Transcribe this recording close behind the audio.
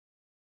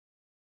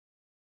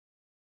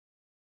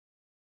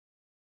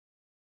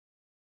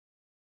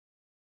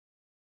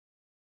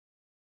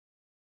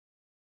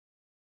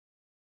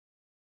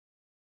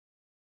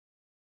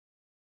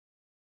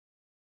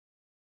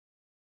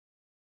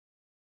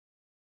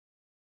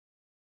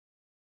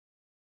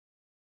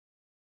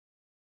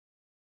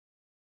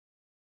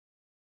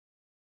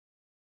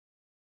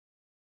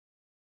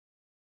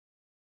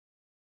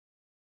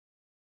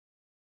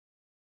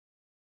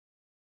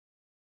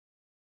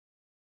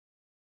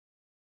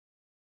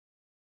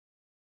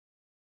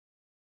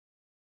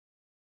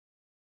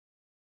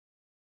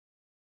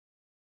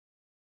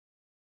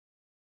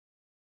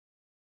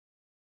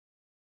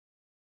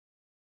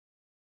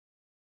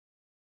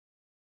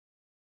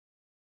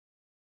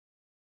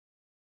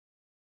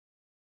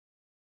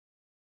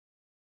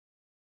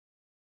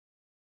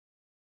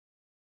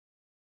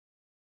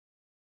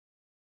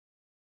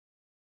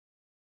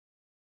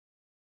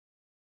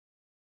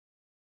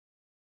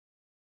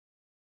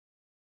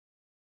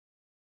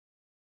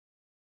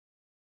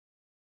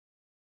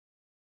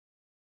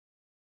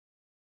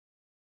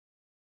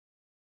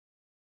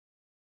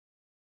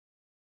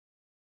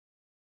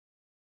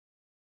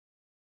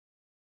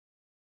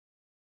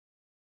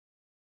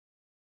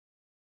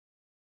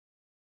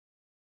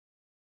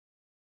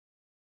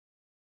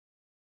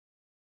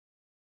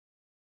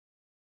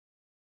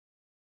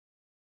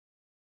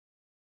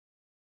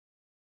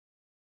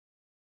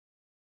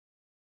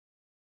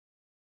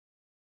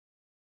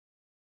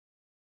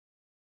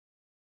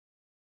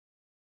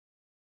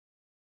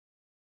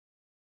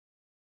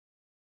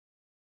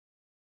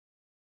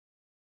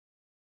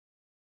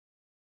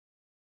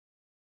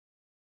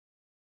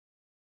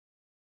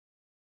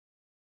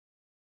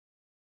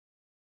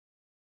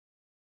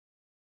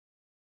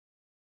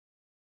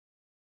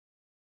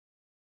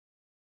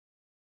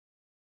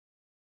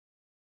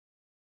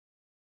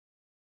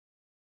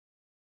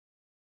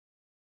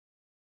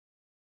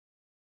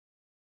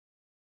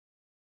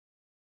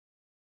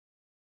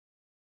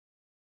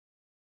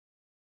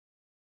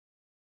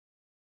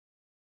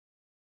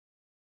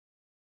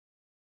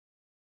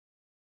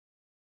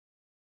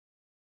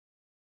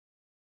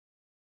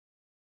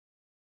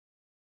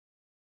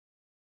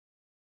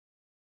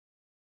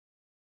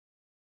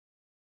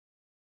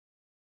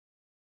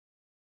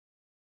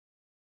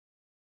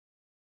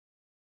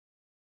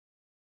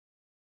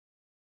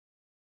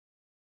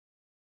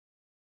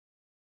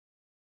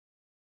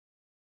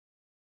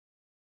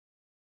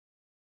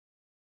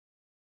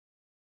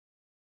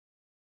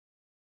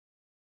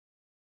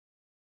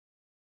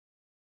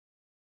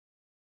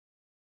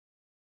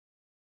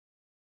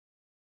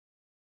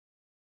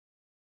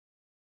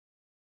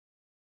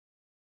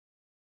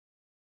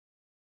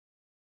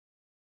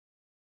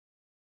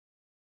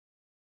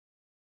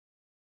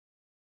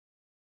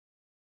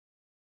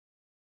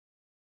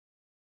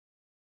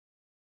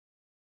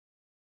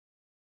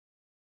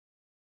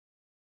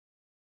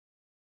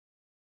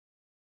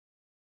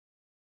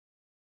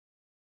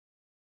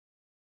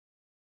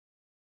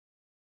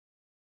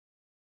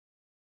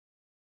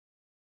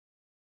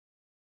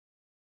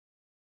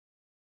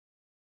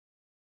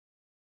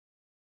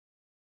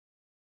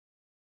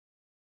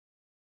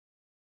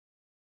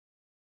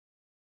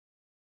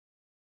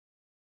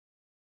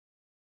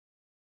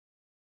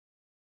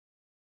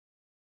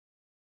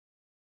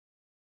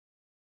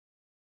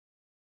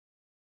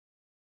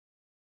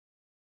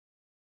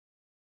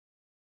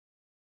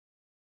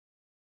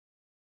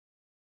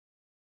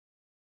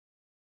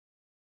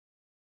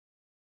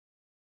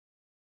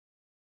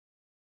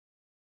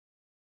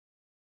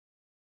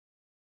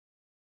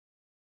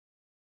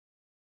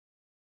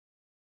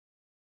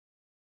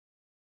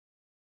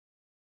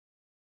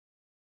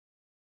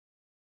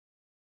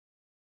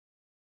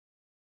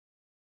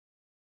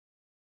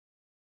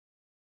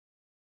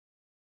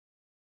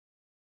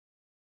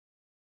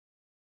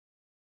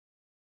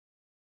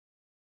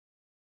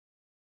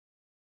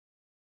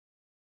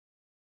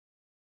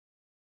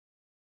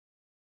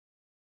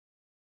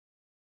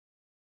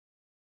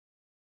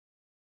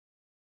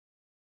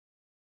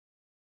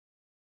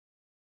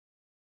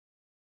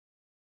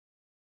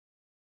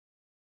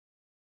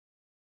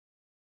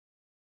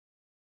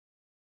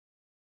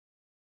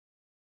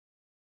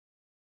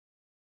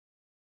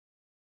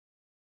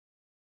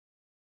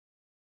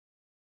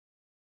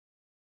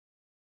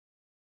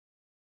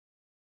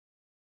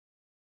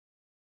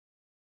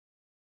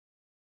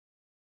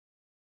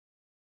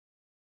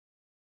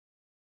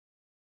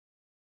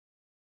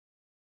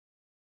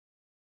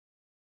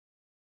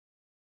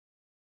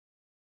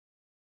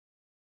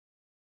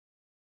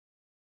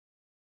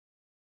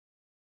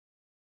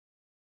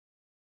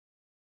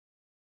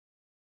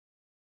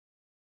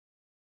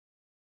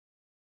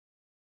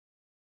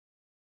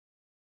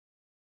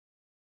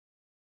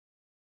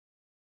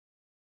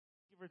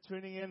for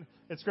tuning in.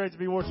 It's great to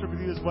be worshiping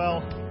with you as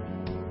well.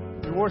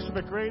 We worship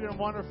a great and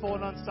wonderful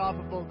and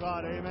unstoppable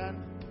God.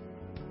 Amen.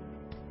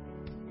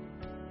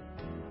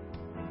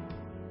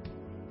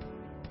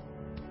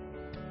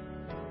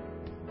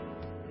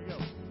 Here you go.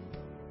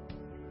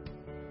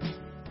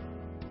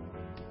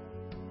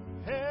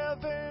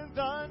 Heaven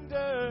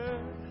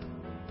thundered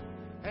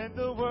and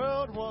the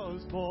world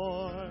was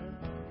born.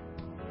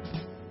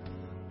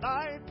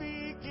 Life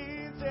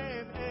begins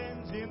and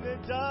ends in the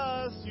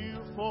dust you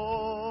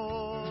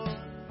form.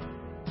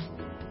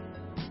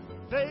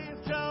 Faith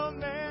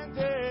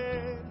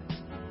commanded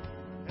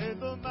and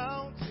the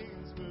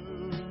mountains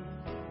move.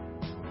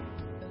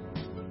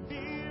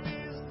 Fear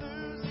is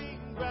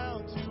losing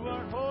ground to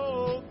our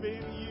hope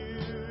in you.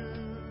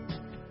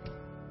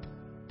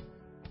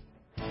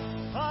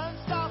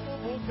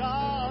 Unstoppable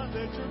God,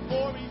 let your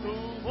glory go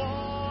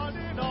on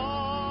and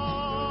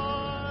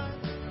on.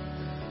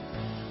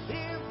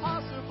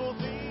 Impossible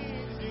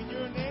things in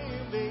your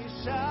name, they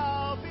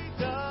shall be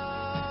done.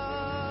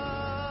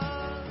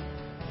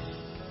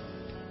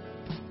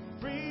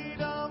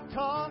 Freedom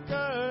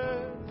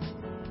conquered,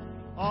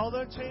 all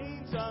the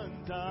chains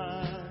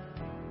undone.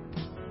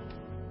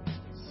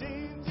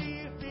 Sin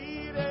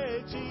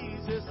defeated,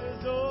 Jesus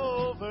is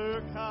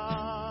overcome.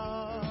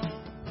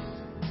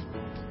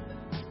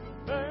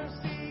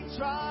 Mercy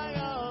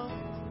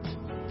triumphed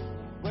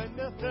when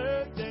the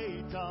third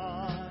day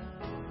dawned.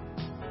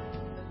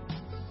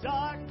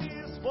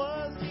 Darkness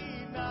was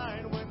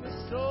denied when the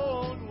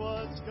stone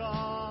was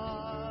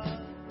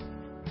gone.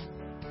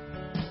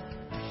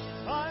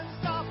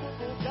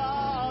 Unstoppable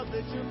God,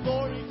 let your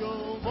glory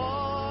go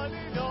on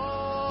and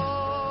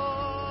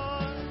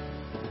on.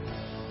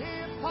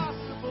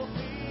 Impossible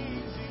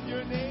things in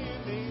your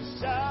name, they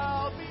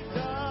shall be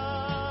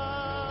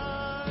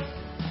done.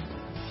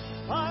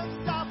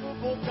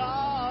 Unstoppable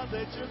God,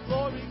 let your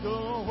glory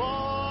go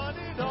on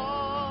and on.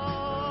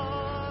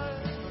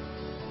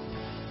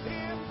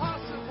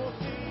 Impossible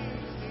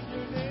things in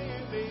your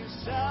name, they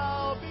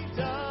shall be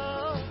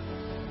done.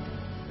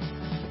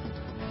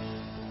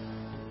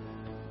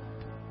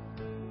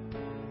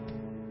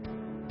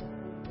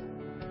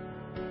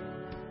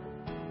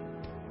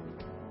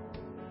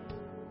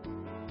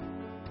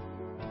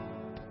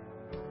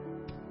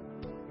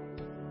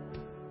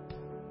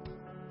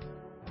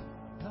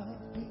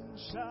 Nothing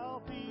shall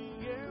be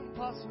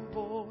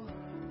impossible.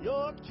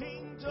 Your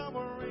kingdom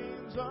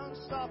reigns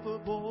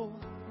unstoppable.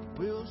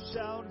 We'll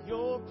shout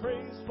your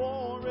praise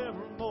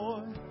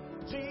forevermore.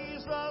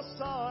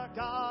 Jesus, our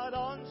God,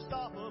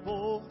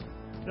 unstoppable.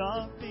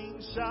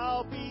 Nothing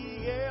shall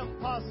be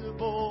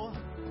impossible.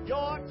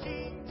 Your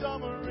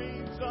kingdom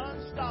reigns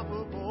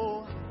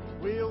unstoppable.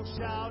 We'll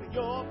shout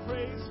your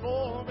praise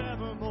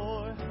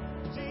forevermore.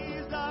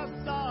 Jesus,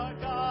 our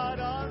God,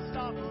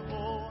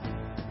 unstoppable.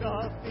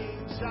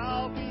 Nothing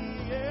shall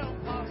be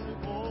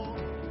impossible.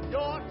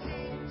 Your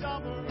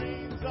kingdom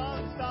reigns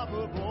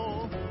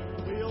unstoppable.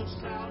 We'll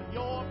shout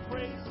your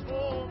praise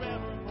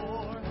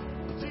forevermore.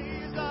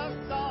 Jesus,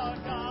 our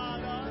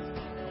God,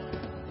 unstoppable.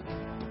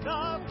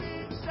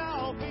 Nothing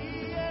shall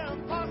be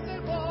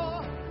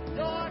impossible.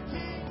 Your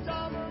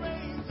kingdom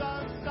reigns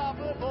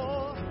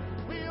unstoppable.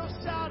 We'll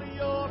shout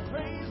your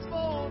praise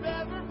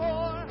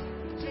forevermore.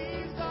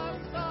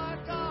 Jesus, our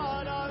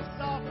God,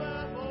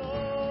 unstoppable.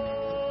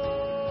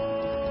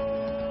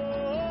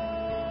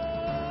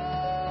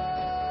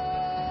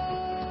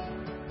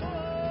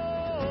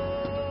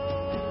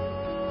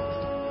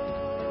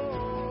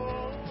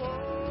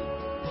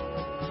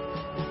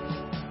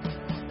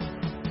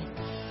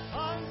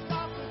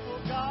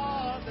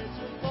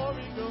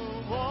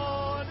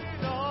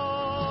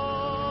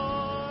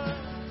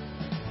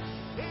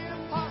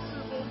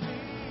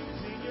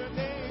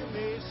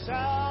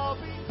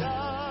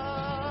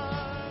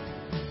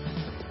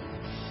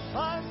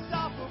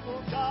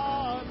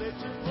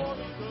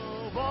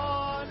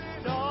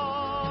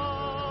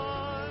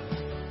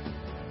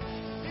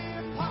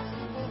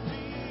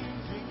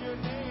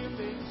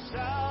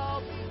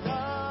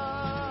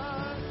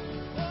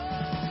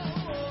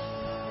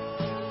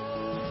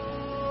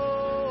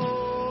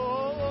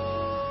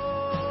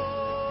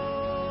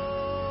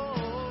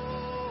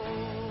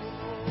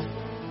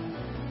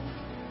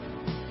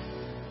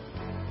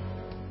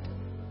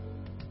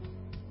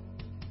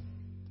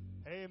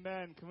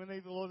 Amen. Can we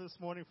thank the Lord this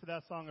morning for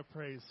that song of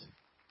praise?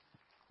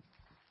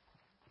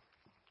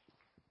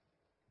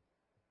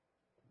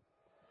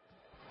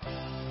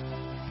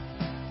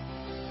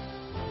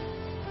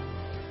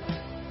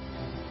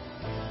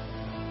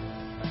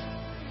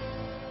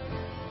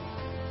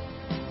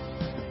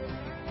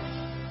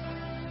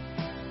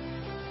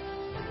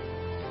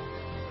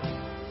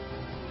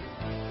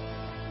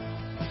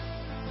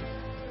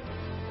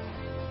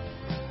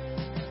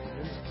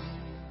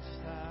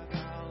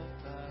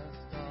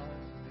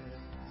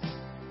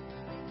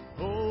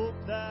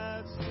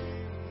 That's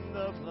in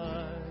the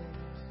blood.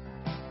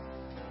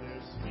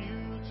 There's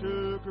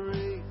future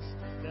grace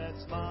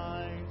that's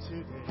mine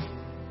today,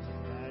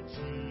 that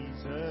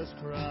Jesus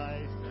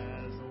Christ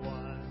has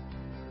won.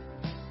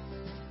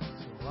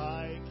 So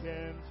I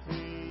can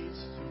feel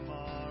face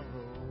tomorrow,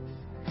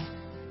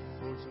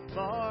 for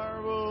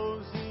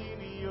tomorrow's in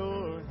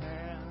your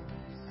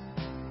hands.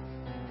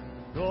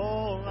 And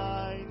all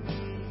I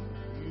need,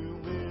 you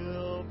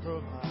will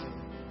provide,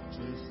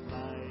 just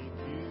like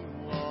you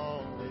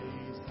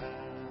always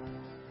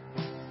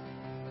have.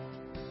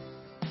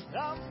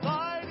 I'm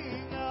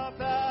fighting a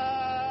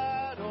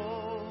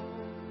battle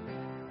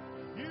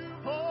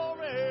you've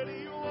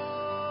already won.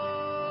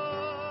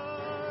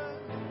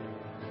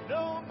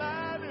 No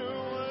matter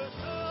what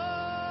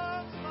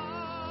comes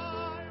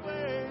my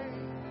way,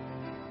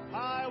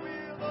 I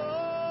will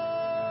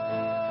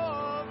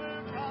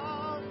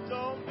overcome.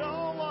 Don't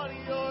know what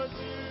you're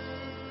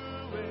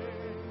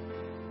doing,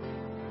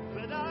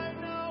 but I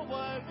know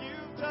what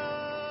you've done.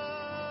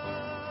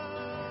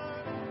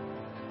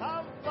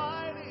 I'm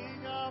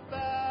fighting a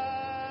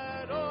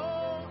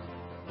battle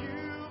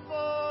you've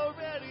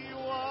already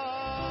won.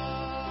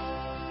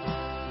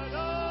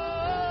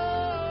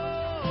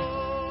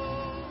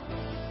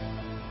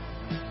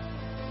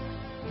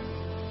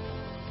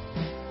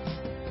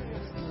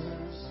 There's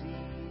mercy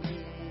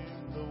in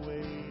the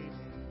waiting,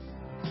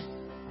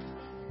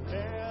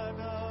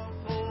 manna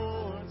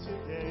for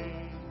today.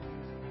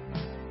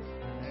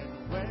 And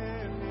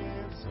when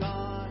it's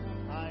gone,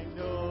 I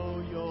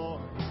know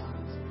you're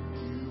not.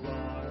 You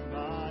are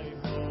my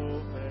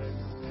hope and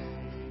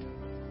stay.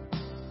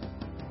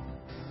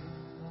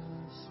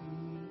 The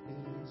sea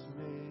is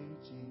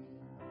raging,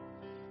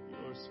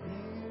 your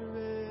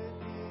spirit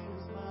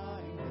is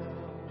my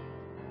help.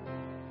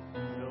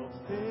 You'll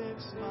fix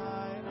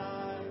my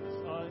eyes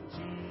on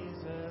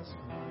Jesus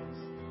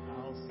Christ.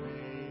 I'll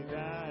say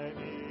that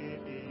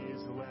it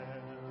is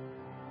well.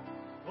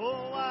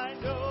 Oh, I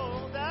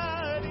know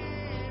that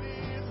it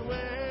is well.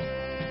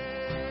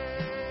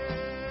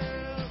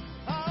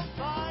 I'm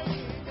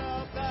fighting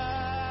a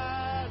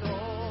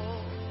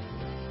battle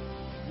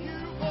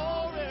you've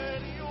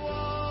already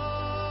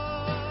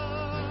won.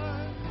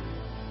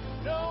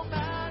 No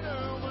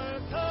matter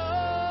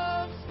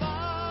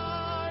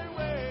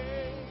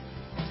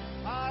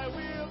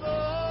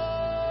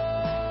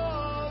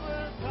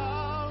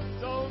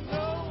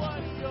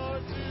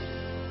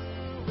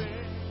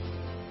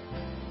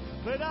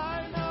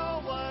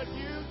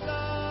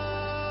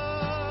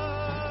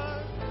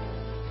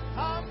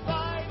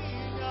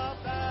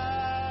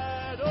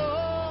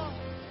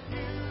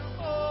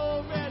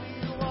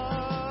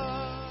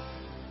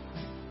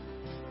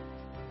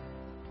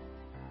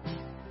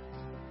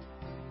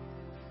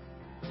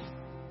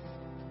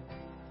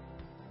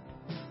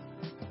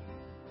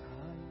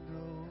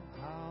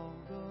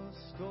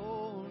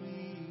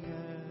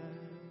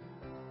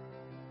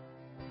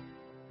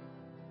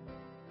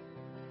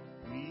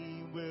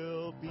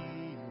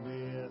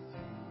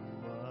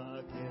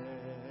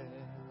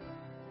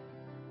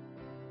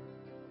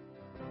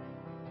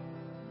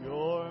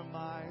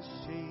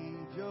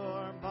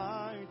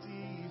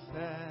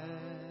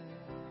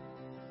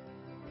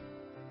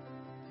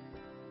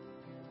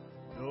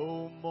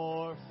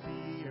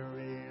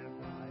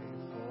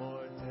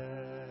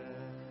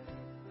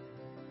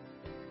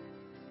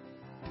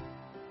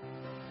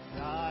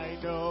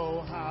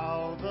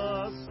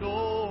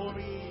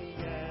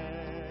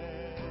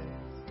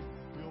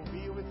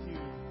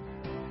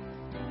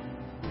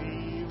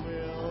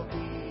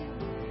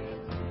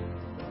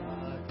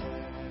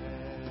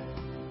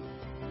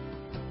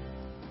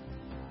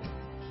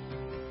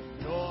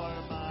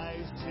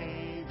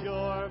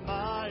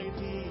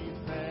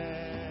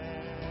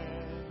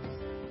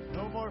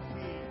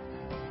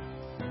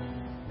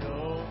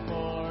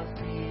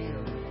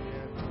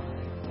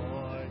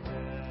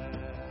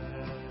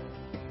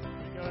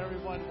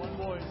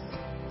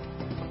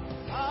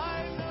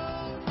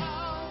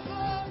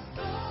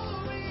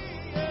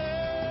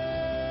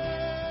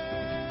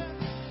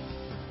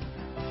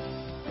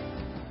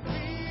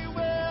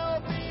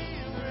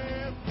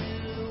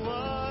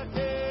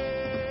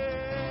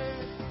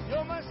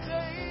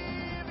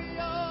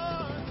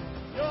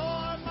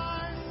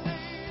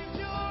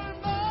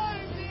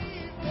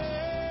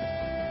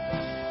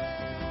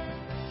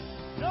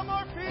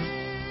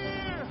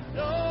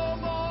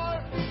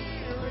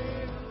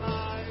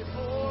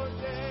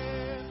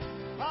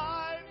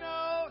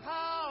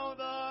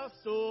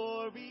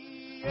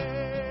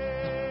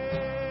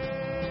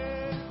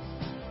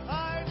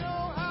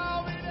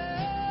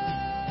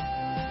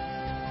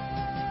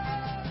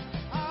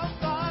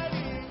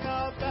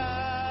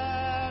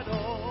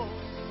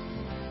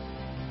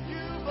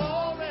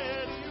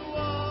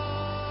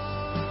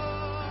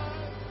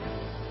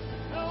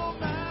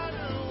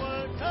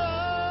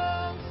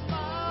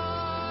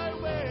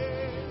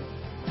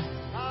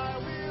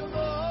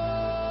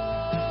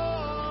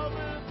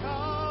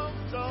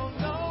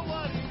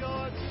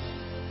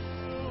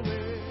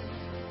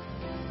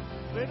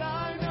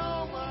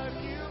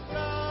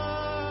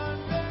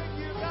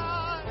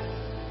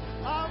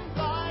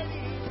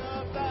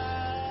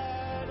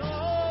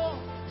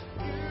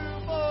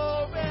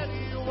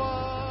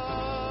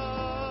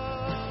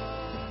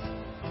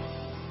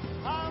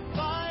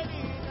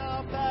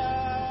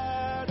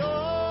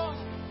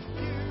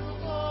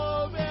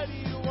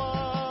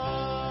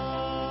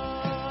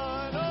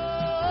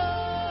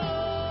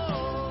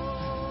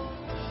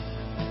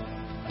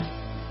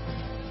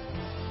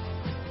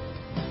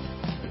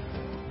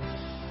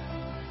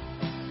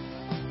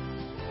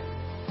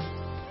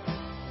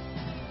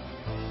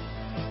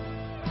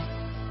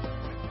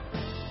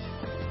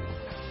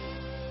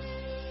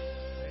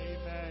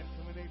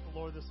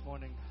this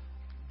morning.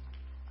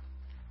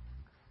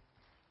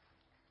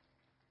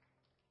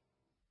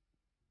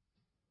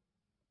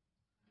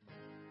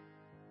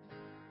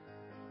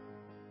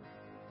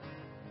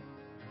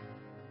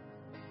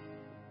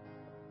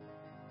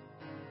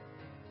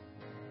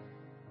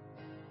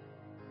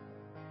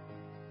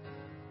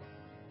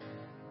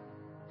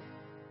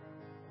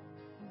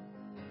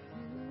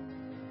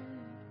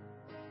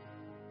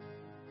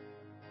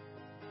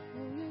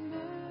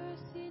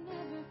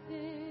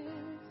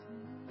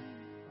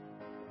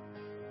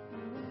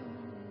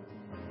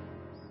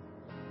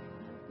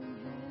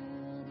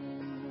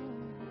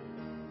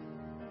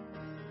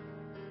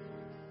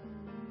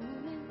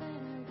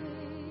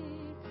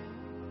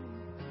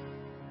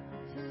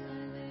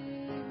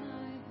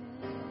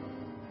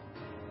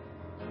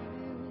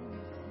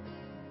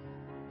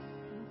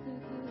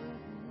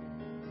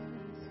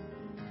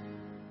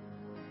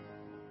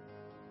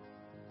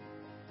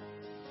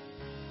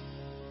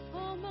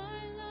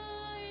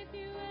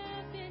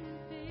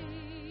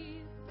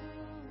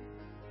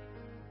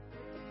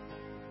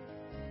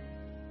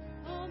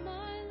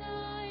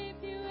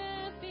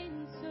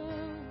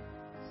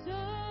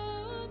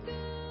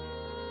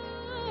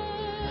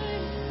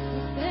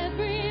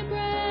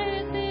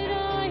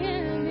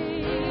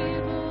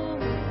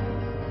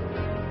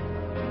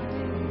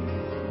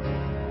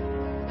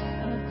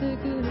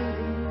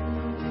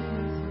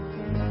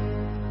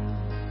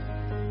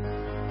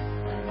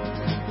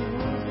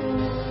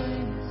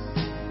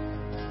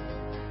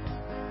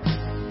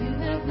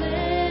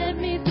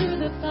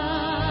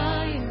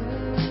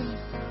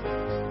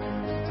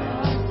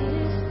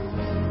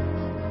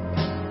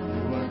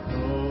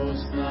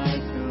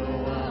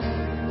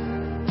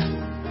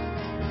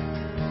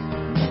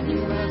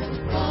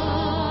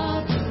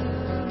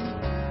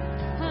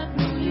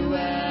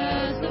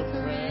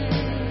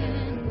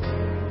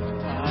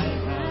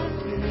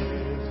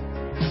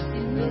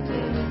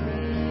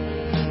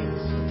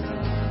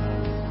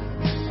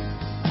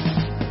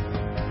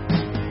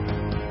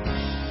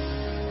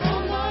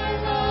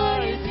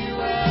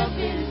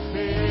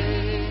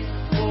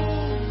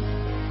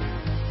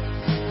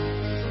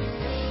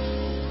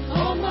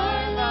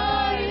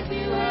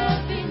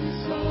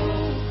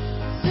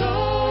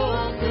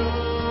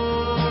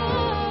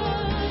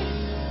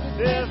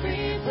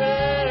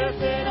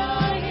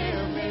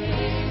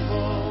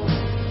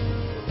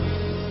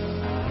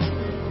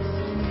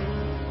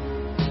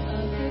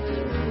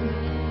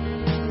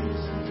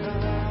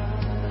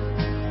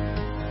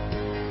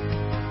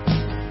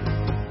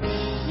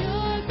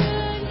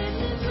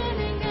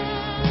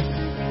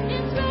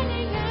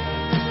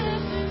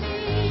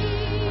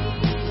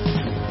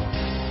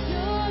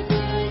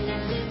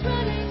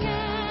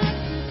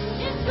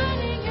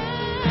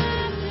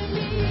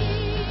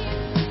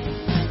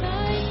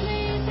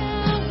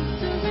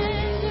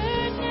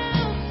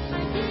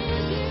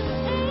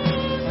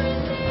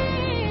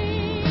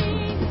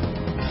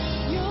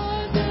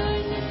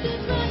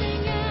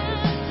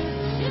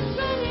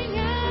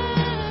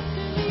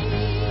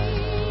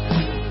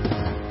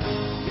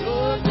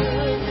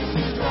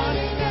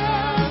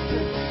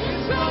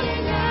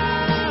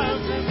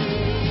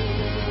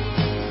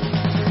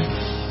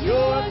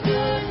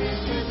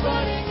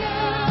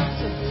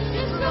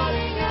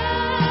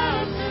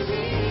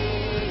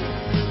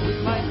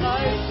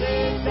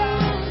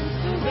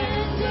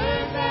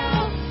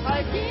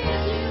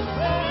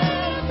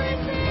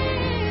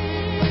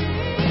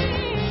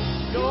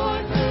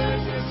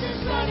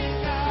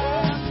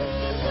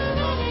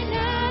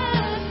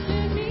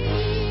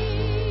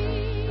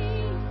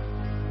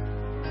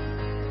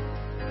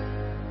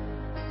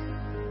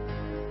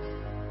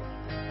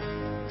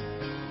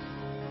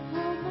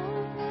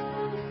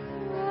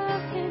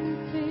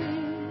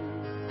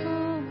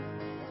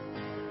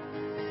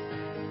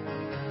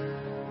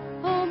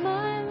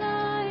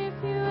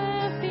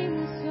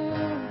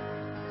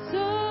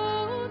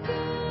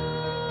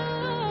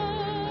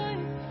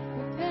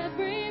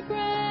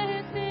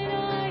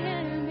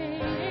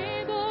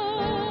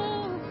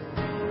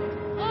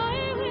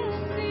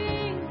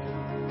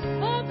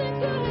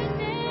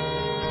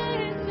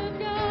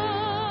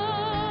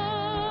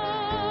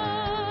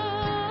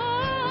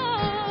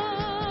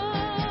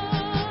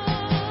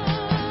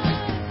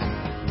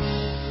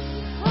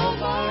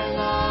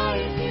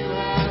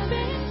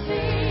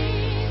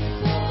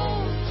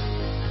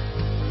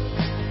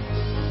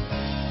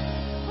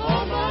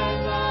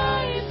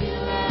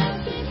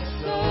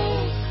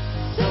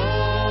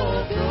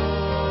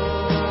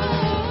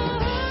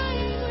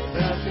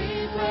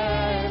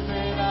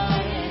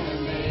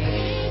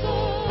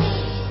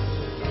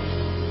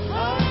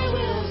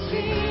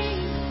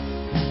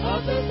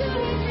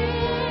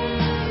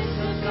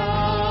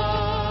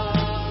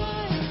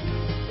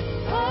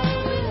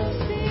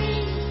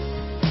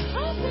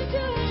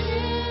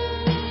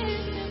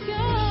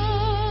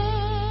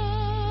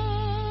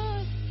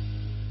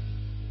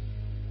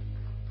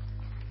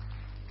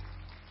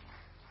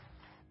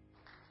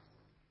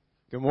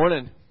 Good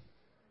morning.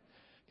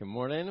 Good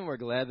morning. We're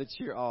glad that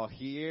you're all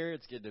here.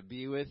 It's good to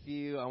be with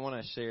you. I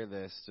want to share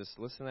this. Just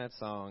listen to that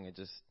song.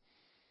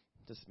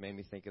 just made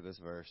me think of this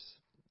verse.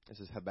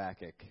 This is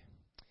Habakkuk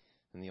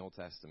in the Old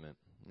Testament.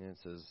 And it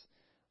says,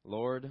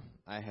 Lord,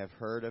 I have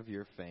heard of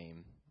your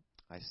fame.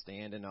 I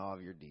stand in awe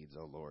of your deeds,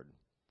 O Lord.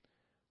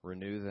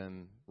 Renew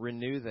them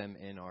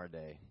in our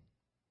day.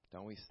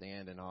 Don't we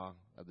stand in awe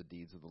of the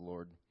deeds of the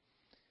Lord?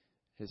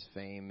 His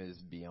fame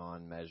is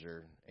beyond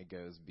measure. It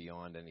goes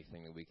beyond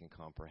anything that we can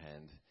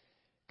comprehend.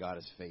 God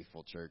is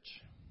faithful, church.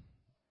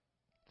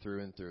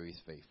 Through and through,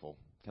 He's faithful.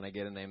 Can I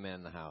get an amen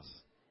in the house?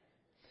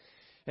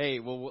 Hey,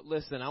 well,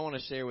 listen, I want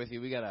to share with you.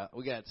 We got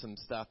some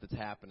stuff that's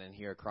happening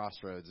here at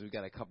Crossroads. We've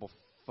got a couple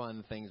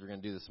fun things we're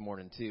going to do this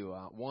morning, too.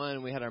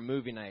 One, we had our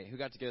movie night. Who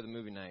got to go to the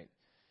movie night?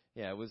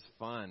 Yeah, it was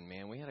fun,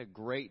 man. We had a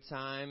great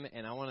time,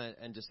 and I want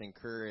to just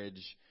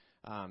encourage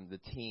the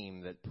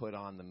team that put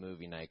on the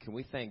movie night. Can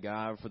we thank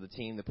God for the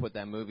team that put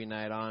that movie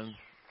night on?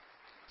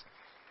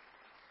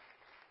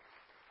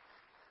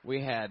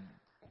 We had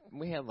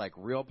like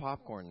real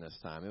popcorn this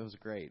time. It was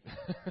great.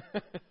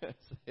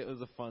 It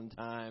was a fun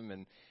time,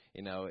 and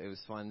it was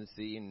fun to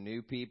see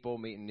new people,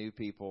 meeting new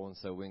people, and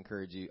so we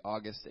encourage you.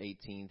 August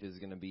 18th is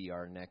going to be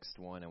our next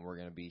one, and we're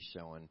going to be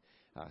showing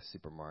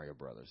Super Mario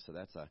Brothers. So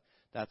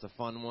that's a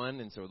fun one,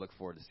 and so we look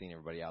forward to seeing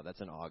everybody out. That's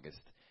in August.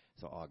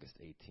 So August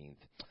 18th.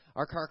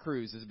 Our car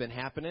cruise has been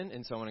happening,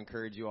 and so I want to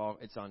encourage you all.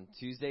 It's on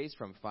Tuesdays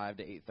from 5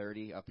 to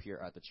 8:30 up here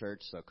at the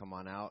church, so come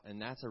on out.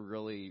 And that's a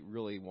really,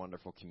 really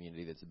wonderful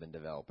community that's been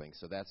developing.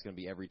 So that's going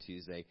to be every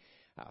Tuesday,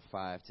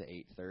 5 to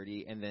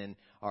 8:30. And then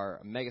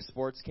our Mega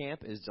Sports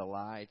Camp is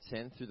July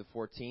 10th through the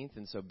 14th,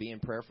 and so be in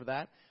prayer for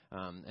that.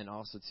 And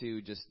also,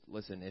 too, just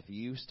listen, if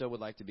you still would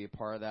like to be a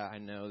part of that, I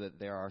know that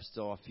there are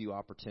still a few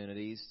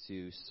opportunities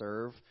to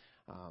serve.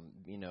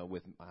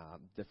 With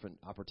different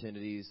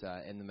opportunities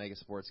in the Mega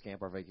Sports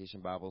Camp, our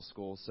Vacation Bible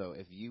School. So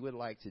if you would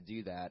like to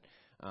do that,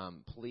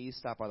 please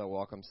stop by the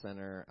Welcome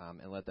Center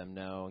and let them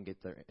know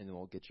and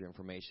we'll get your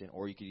information.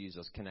 Or you could use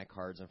those Connect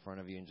cards in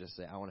front of you and just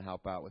say, I want to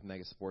help out with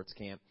Mega Sports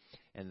Camp,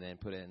 and then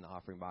put it in the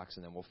offering box,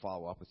 and then we'll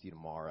follow up with you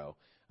tomorrow.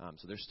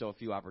 So there's still a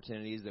few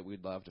opportunities that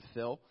we'd love to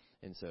fill,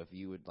 and so if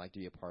you would like to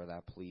be a part of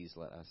that, please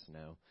let us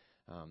know.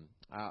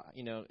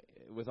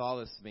 With all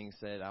this being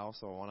said, I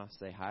also want to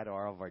say hi to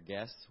all of our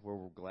guests. We're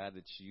glad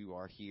that you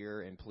are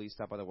here, and please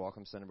stop by the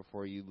Welcome Center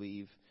before you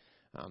leave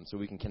so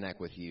we can connect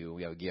with you.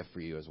 We have a gift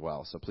for you as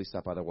well, so please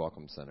stop by the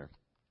Welcome Center.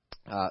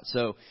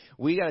 So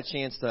we got a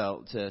chance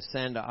to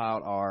send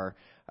out our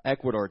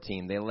Ecuador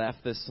team. They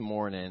left this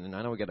morning, and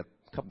I know we got a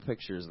couple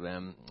pictures of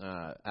them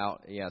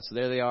out. Yeah, so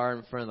there they are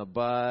in front of the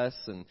bus,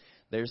 and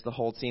there's the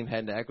whole team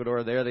heading to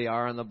Ecuador. There they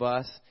are on the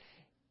bus.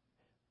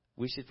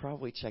 We should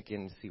probably check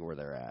in and see where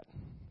they're at.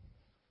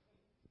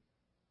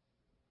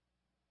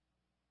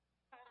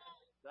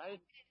 Right?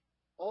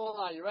 Hold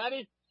on, you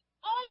ready?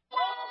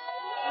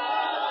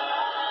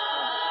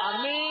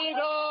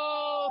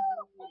 Amigos!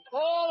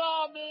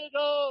 Hola,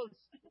 amigos!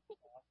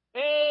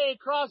 Hey,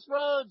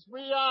 Crossroads,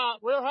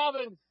 we're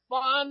having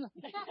fun.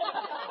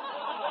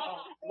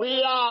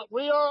 We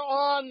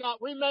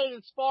made it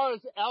as far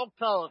as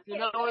Elko, if you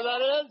know where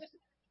that is.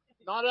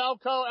 Not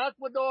Elko,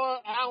 Ecuador,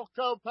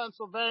 Elko,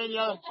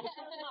 Pennsylvania.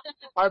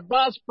 Our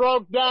bus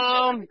broke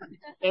down,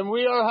 and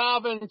we are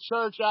having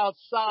church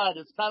outside.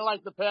 It's kind of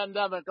like the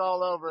pandemic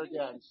all over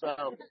again.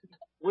 So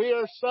we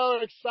are so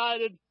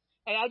excited.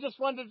 And I just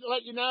wanted to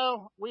let you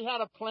know, we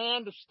had a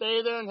plan to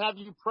stay there and have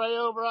you pray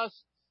over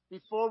us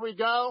before we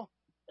go.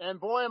 And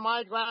boy, am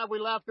I glad we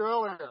left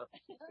earlier,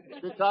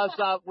 because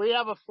we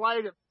have a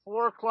flight at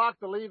 4 o'clock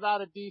to leave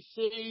out of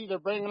D.C. They're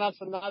bringing us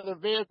another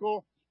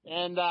vehicle.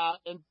 And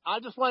I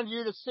just wanted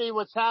you to see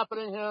what's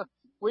happening here.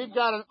 We've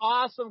got an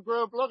awesome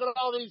group. Look at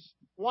all these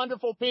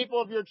wonderful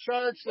people of your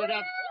church that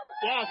have,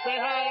 say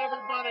hi,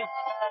 everybody.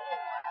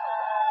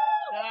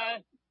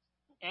 Okay.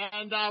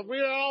 And we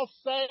are all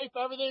safe.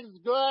 Everything's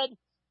good.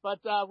 But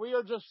we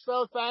are just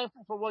so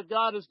thankful for what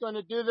God is going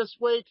to do this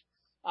week.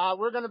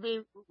 We're going to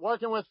be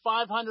working with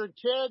 500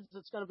 kids.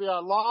 It's going to be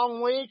a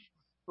long week.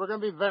 We're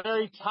going to be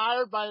very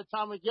tired by the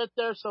time we get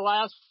there. So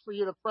I ask for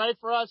you to pray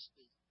for us.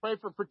 Pray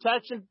for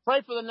protection.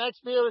 Pray for the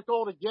next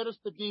vehicle to get us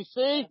to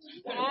D.C.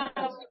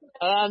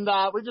 And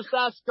we just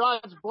ask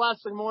God's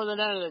blessing more than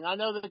anything. I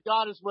know that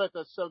God is with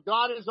us. So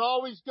God is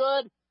always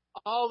good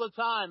all the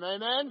time.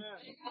 Amen?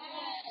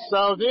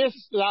 So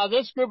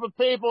this group of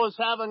people is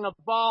having a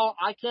ball.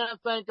 I can't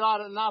thank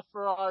God enough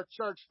for our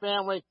church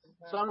family.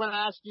 So I'm going to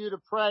ask you to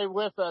pray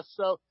with us.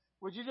 So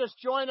would you just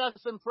join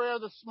us in prayer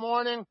this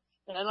morning?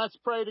 And let's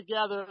pray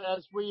together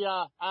as we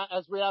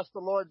ask the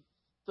Lord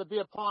to be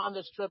upon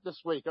this trip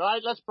this week. All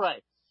right, let's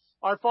pray.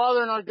 Our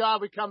Father and our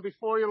God, we come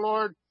before you,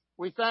 Lord.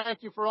 We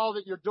thank you for all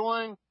that you're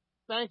doing.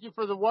 Thank you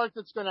for the work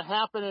that's going to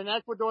happen in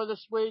Ecuador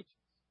this week.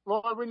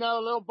 Lord, we know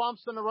little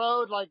bumps in the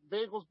road, like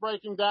vehicles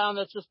breaking down.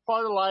 That's just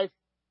part of life.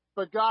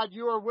 But God,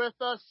 you are with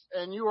us,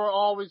 and you are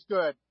always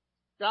good.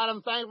 God,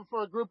 I'm thankful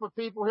for a group of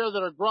people here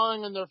that are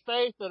growing in their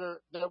faith,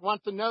 that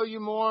want to know you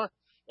more.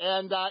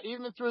 And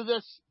even through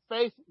this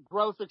faith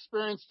growth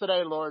experience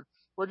today, Lord,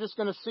 we're just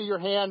going to see your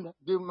hand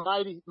do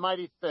mighty,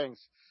 mighty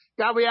things.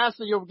 God, we ask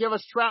that you'll give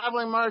us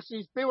traveling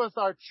mercies. Be with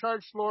our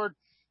church, Lord.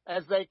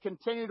 as they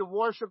continue to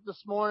worship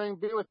this morning.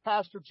 Be with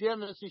Pastor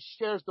Jim as he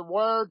shares the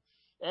word.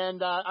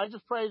 And I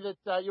just pray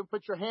that you'll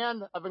put your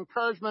hand of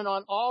encouragement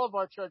on all of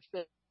our church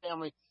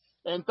family.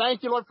 And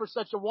thank you, Lord, for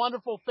such a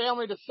wonderful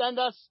family to send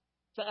us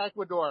to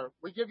Ecuador.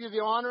 We give you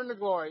the honor and the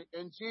glory.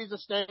 In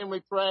Jesus' name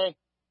we pray.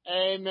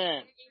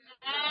 Amen.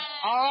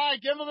 All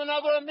right, give them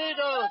another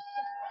amigos.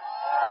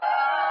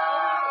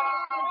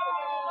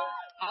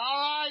 All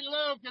right,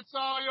 Luke, it's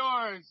all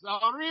yours.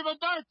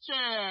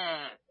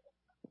 Arrivederci.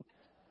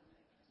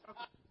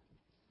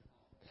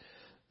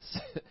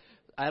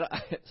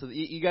 So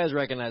you guys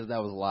recognize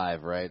that was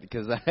live, right?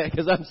 Because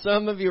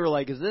some of you were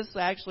like, "Is this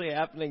actually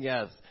happening?"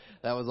 Yes,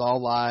 that was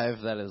all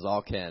live. That is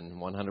all Ken,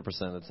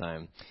 100% of the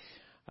time,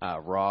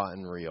 raw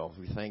and real.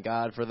 We thank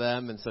God for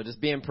them, and so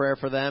just be in prayer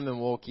for them, and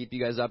we'll keep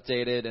you guys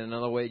updated. And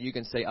another way you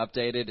can stay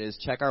updated is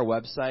check our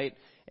website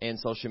and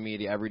social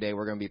media every day.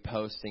 We're going to be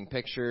posting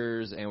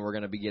pictures, and we're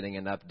going to be getting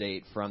an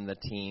update from the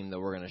team that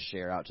we're going to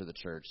share out to the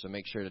church. So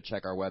make sure to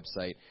check our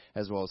website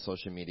as well as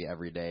social media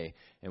every day,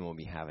 and we'll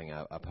be having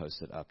a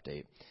posted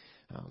update.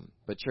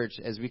 But church,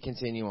 as we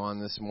continue on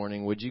this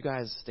morning, would you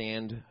guys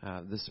stand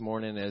this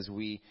morning as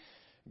we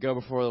go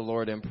before the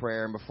Lord in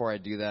prayer? And before I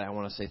do that, I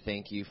want to say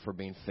thank you for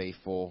being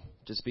faithful,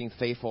 just being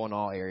faithful in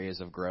all areas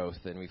of growth,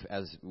 and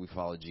as we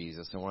follow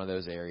Jesus. And one of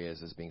those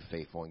areas is being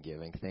faithful in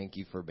giving. Thank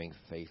you for being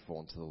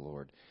faithful to the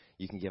Lord.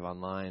 You can give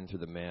online, through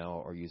the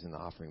mail, or using the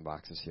offering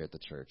boxes here at the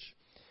church.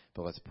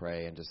 But let's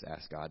pray and just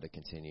ask God to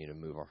continue to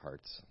move our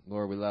hearts.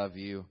 Lord, we love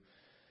you.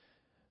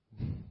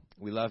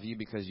 We love you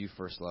because you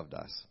first loved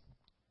us.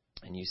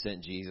 And you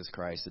sent Jesus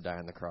Christ to die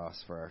on the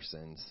cross for our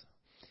sins,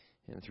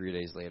 and 3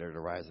 days later to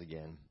rise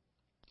again.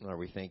 Lord,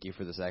 we thank you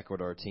for this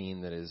Ecuador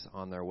team that is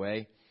on their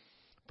way.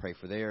 Pray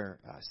for their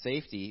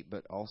safety,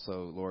 but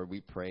also, Lord,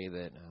 we pray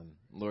that,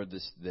 Lord,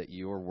 that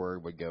your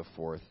word would go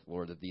forth.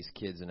 Lord, that these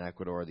kids in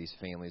Ecuador, these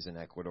families in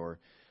Ecuador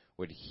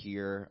would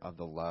hear of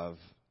the love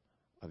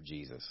of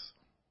Jesus,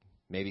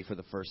 maybe for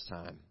the first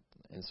time.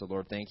 And so,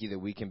 Lord, thank you that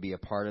we can be a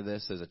part of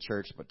this as a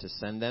church, but to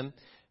send them.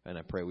 And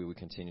I pray we would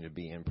continue to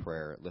be in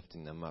prayer,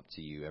 lifting them up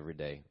to you every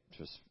day,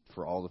 just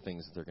for all the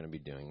things that they're going to be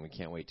doing. We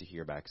can't wait to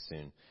hear back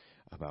soon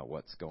about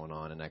what's going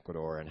on in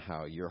Ecuador and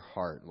how your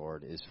heart,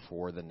 Lord, is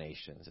for the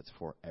nations. It's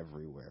for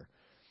everywhere.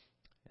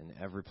 And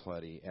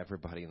everybody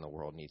in the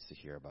world needs to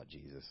hear about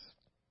Jesus.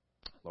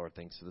 Lord,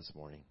 thanks for this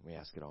morning. We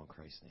ask it all in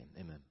Christ's name.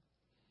 Amen.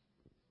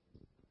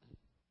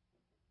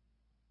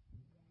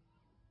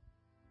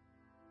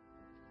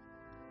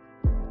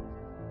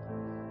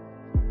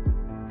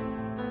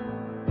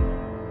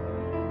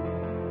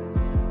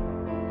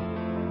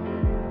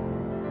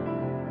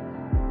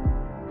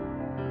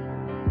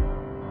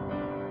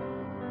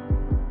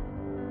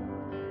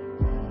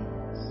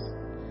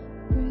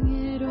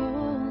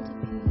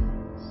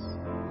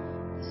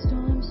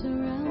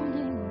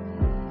 Surrounding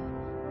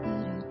me,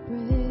 let it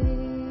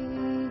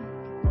break.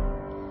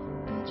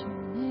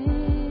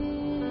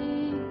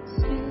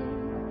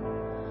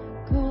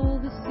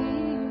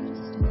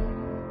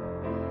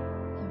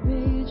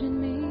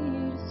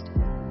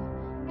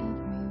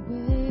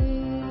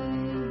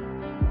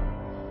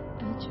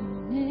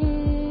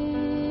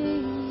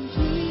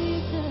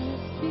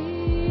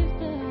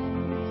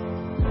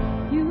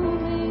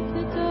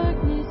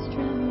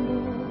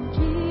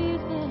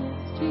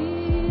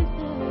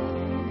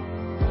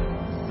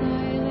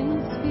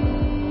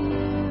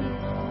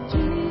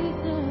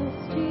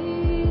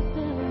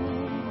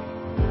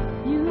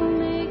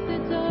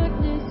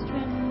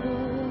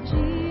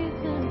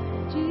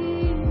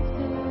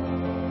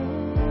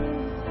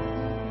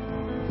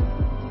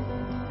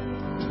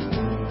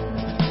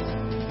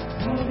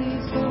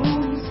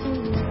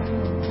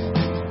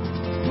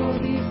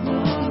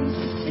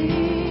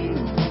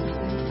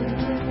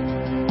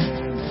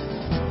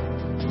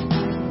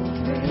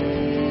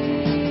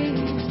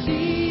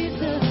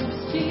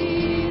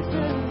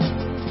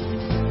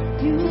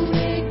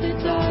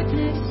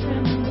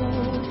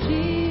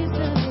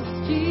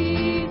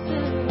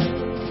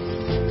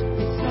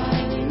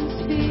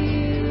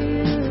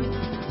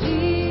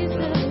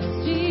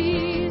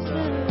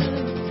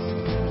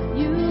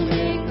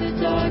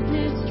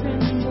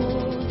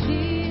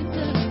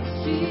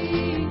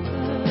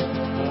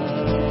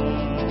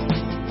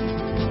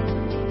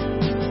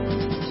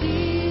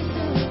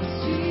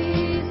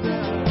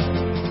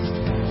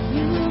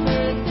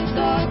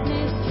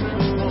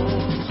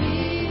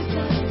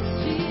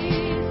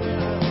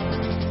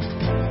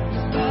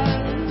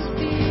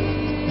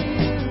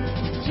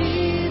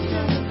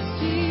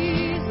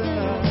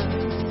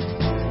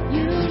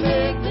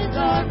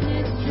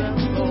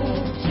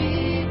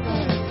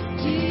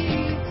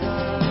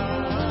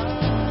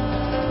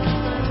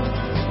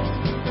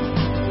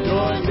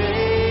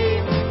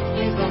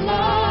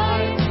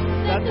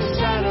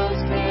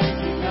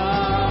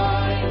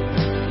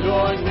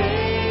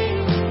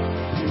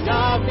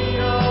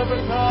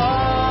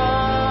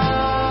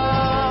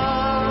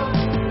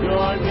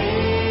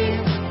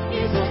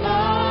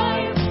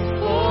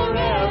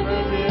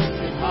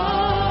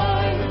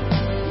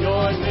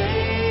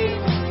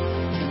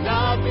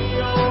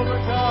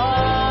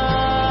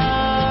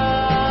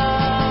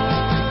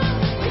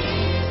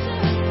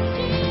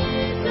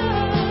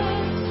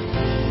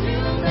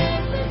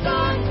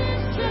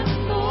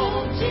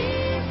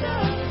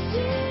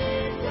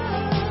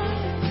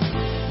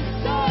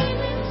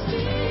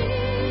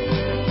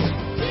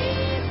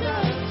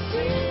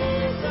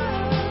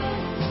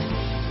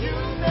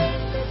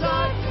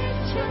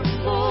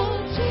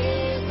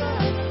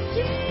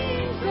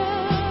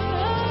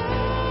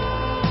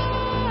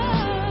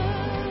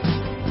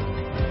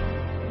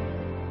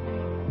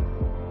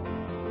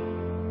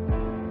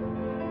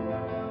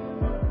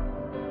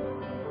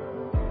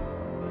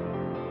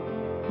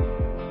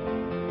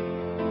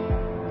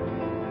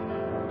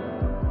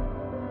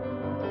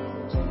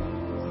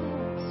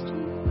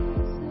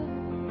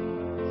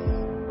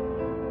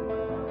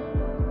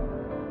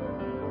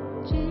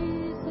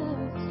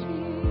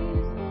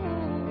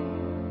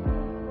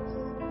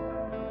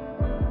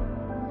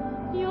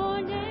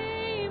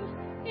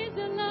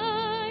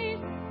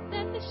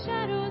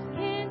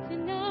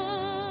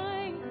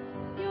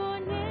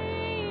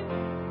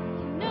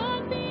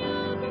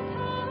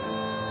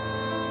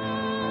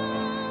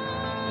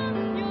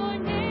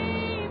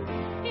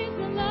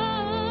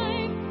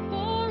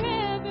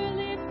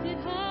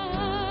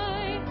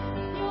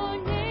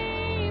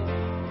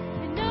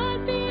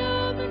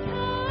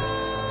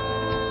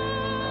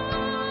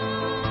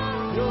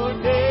 Your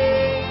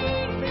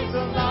name is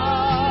a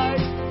light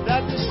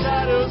that the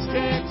shadows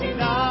can't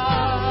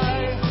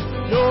deny.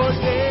 Your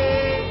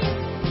name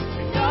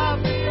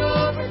cannot be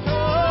overcome.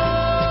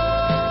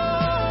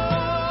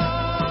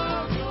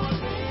 Your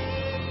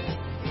name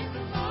is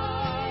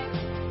alive,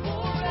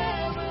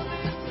 forever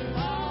lifted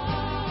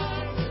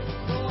high.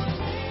 Your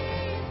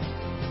name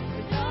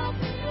cannot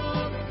be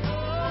overcome.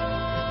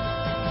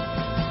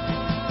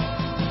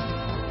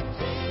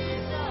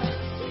 Jesus,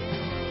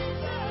 Jesus,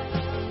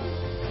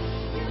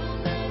 you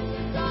make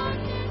the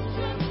darkness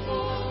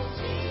tremble.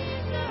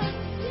 Jesus,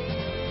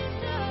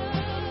 Jesus,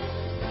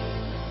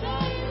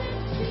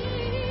 silent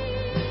Jesus,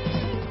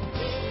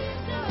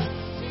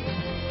 Jesus,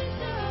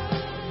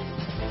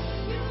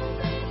 you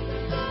make the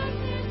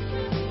darkness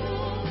tremble.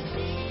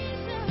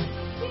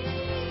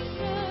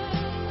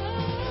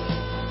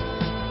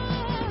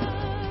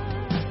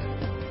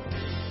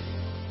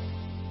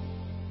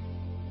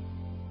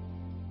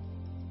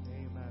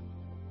 Amen.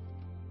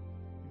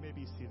 You may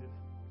be seated.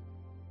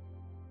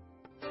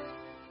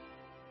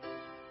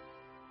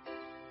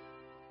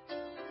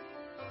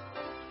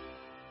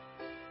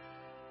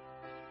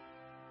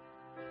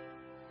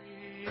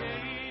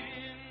 Create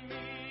in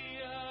me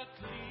a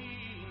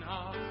clean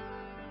heart,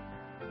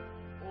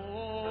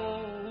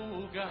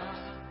 oh God,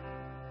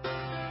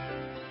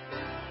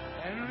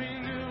 and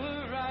renew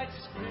a right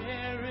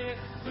spirit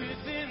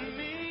within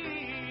me.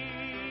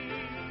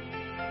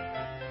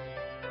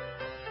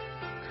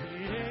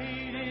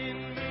 Create in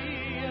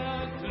me a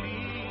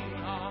clean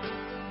heart,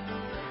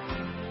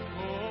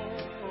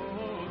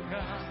 oh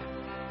God,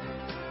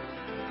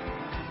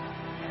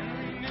 and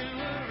renew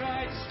a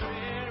right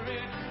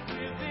spirit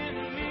within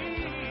me.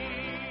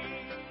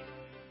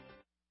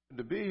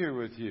 To be here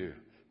with you,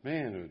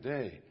 man,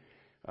 today,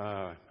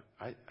 I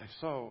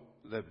saw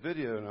that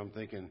video and I'm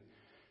thinking,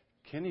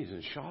 Kenny's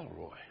in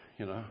Charleroi,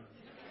 you know.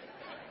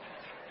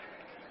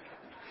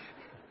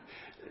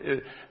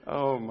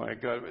 Oh my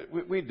God,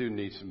 we do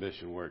need some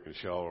mission work in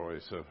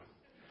Charleroi, so.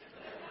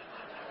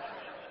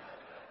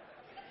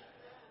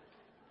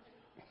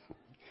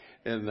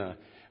 And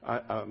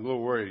I'm a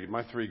little worried.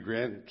 My 3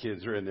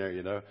 grandkids are in there,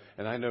 you know,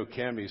 and I know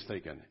Cammy's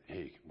thinking,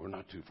 hey, we're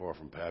not too far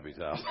from Pappy's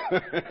house.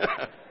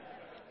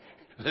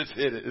 Let's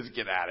hit it. Let's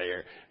get out of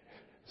here.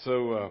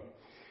 So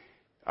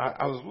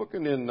I was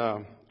looking in.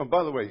 Oh,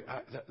 by the way,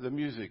 the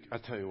music. I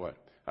tell you what.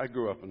 I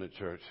grew up in the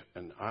church,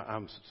 and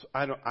I'm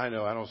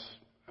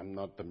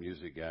not the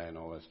music guy and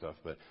all that stuff,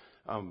 but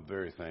I'm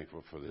very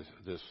thankful for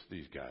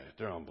these guys.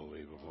 They're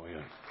unbelievable. You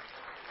know.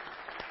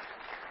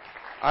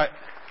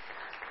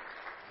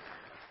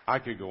 I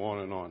could go on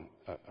and on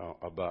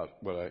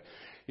about what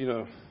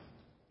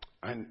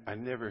I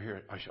never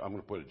hear. I'm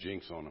going to put a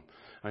jinx on them.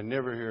 I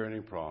never hear any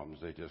problems.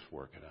 They just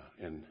work it out.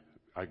 And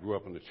I grew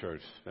up in the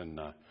church, and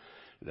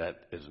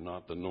that is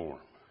not the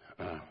norm.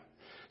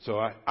 So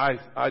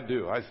I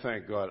do. I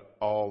thank God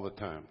all the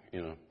time,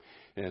 you know.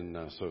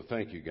 And so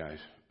thank you guys.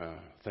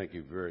 Thank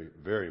you very,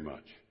 very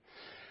much.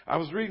 I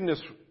was reading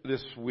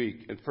this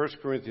week in 1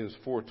 Corinthians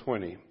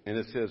 4:20, and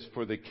it says,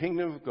 "For the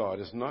kingdom of God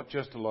is not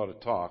just a lot of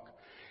talk;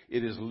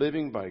 it is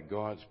living by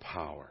God's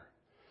power."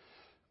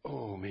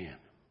 Oh man!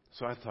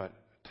 So I thought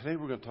today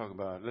we're going to talk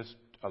about let's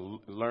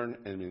learn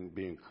and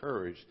be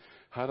encouraged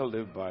how to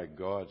live by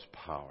God's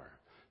power.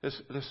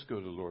 Let's go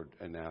to the Lord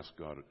and ask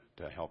God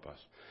to help us.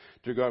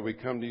 Dear God, we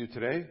come to you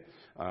today.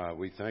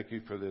 We thank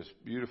you for this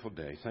beautiful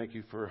day. Thank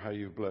you for how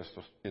you've blessed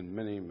us in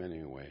many,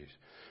 many ways.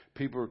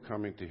 People are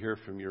coming to hear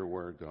from your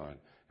word, God,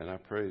 and I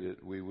pray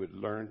that we would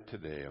learn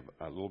today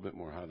a little bit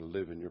more how to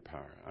live in your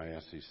power. I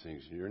ask these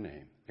things in your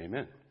name.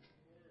 Amen.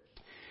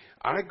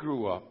 I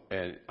grew up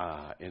in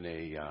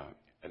an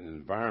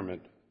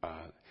environment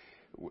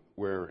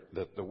where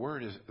the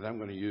word that I'm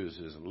going to use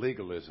is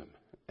legalism.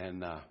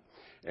 And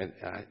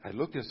I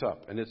looked this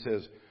up, and it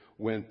says,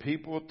 when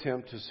people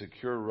attempt to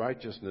secure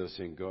righteousness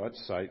in God's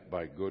sight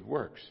by good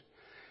works.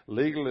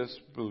 Legalists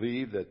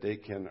believe that they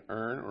can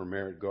earn or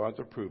merit God's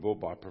approval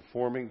by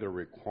performing the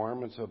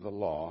requirements of the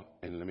law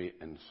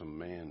and some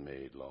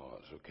man-made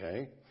laws,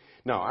 okay?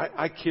 Now,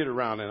 I kid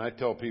around and I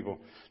tell people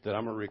that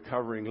I'm a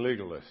recovering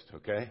legalist,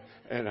 okay?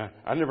 And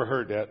I never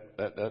heard that.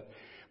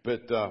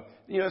 But,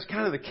 you know, it's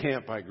kind of the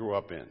camp I grew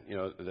up in, you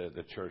know,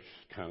 the church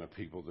kind of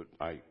people that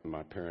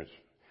my parents.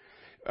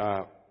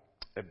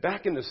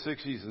 Back in the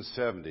 60s and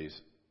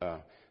 70s,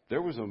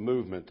 there was a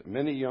movement.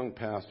 Many young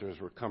pastors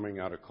were coming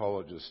out of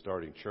colleges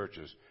starting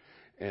churches,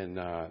 and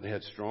they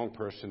had strong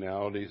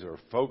personalities. They were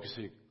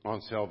focusing on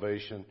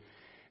salvation,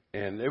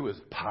 and it was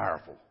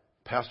powerful.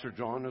 Pastor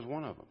John is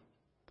one of them.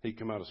 He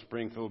came out of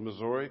Springfield,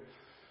 Missouri,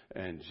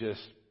 and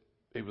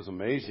it was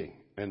amazing.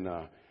 And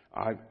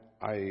I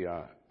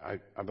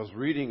was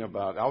reading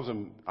about. I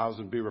was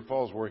in Beaver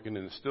Falls working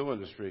in the steel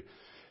industry,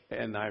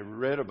 and I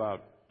read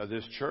about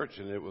this church,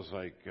 and it was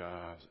like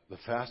the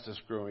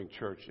fastest growing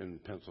church in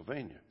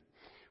Pennsylvania.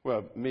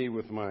 Well, me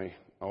with my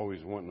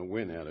always wanting to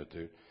win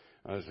attitude,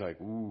 I was like,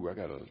 ooh, I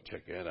got to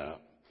check that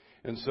out.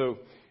 And so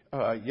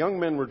young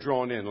men were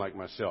drawn in like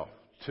myself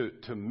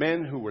to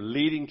men who were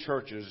leading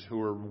churches who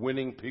were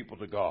winning people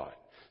to God.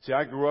 See,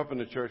 I grew up in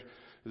a church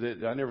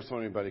that I never saw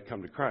anybody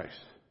come to Christ.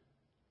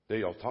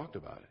 They all talked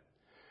about it.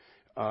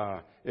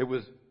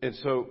 And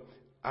so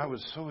I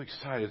was so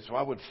excited. So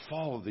I would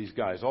follow these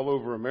guys all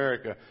over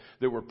America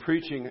that were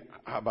preaching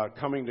about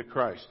coming to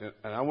Christ.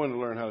 And I wanted to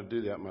learn how to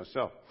do that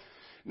myself.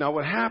 Now,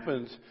 what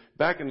happens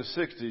back in the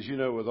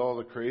 60s, with all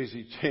the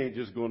crazy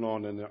changes going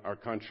on in our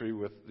country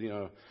with,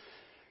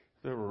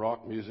 the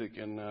rock music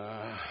and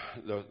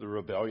the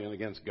rebellion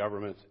against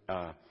government,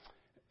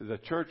 the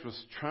church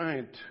was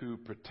trying to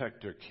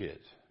protect their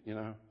kids,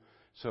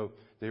 So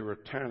they were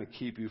trying to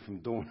keep you from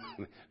doing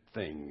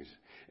things.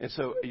 And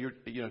so,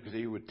 because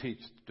they would teach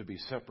to be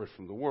separate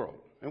from the world.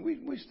 And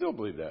we still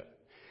believe that.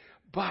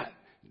 But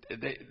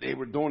they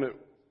were doing it.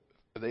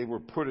 They were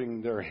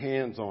putting their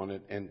hands on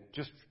it, and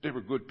they were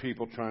good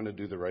people trying to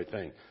do the right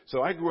thing.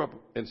 So I grew up,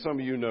 and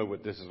some of you know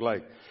what this is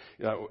like.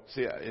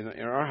 See, in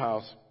our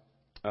house,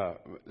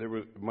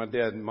 my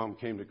dad and mom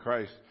came to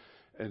Christ,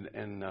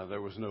 and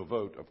there was no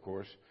vote, of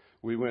course.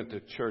 We went to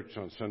church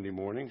on Sunday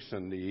morning,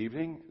 Sunday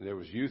evening. There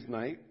was youth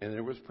night, and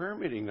there was prayer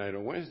meeting night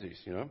on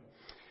Wednesdays.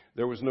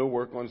 There was no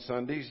work on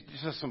Sundays.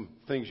 Just some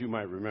things you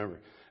might remember.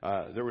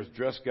 There was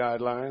dress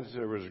guidelines.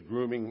 There was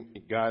grooming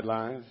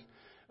guidelines.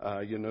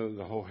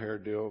 The whole hair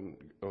deal.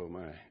 Oh,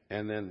 my.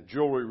 And then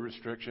jewelry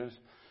restrictions.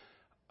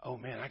 Oh,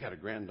 man, I got a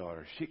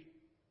granddaughter.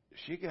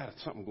 She got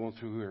something going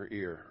through her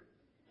ear.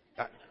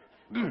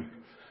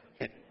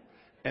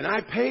 And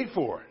I paid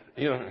for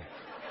it,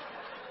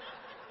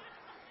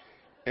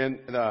 And,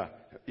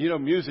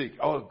 music.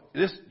 Oh,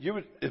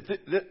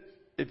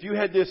 if you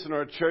had this in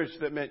our church,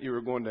 that meant you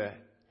were going to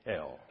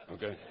hell,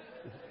 okay?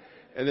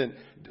 And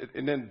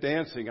then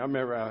dancing. I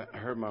remember I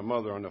heard my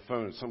mother on the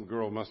phone, and some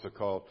girl must have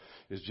called,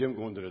 "Is Jim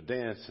going to the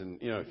dance?" And,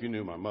 if you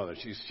knew my mother,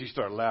 she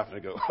started laughing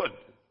and go, "Oh,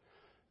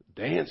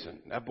 dancing?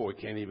 That boy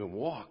can't even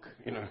walk,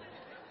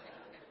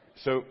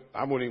 So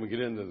I won't even get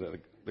into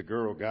the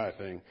girl-guy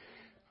thing.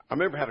 I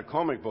remember I had a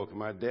comic book, and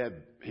my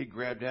dad, he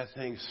grabbed that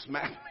thing,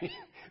 smacked me.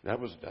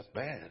 That's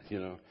bad,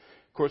 Of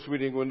course, we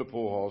didn't go into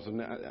pool halls,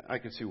 and I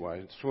could see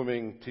why.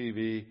 Swimming,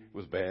 TV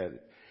was bad.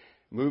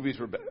 Movies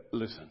were bad.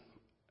 Listen.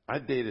 I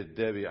dated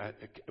Debbie.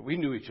 We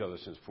knew each other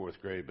since 4th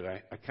grade, but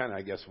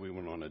I guess we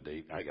went on a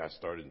date. I got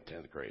started in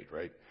 10th grade,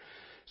 right?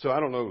 So I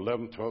don't know,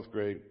 11th, 12th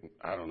grade,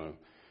 I don't know.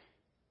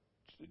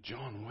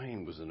 John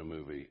Wayne was in a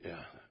movie,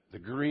 The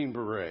Green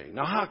Beret.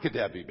 Now, how could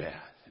that be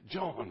bad?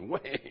 John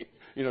Wayne,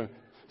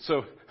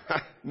 So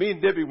me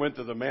and Debbie went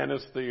to the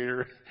Manus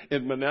Theater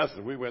in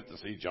Manassas. We went to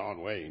see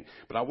John Wayne.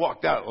 But I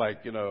walked out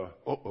like, God,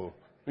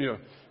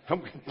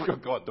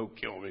 don't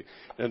kill me.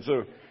 And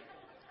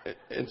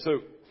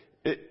so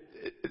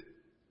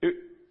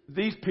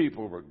these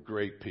people were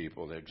great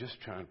people. They're just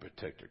trying to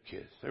protect their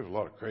kids. There was a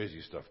lot of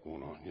crazy stuff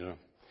going on,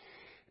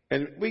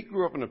 And we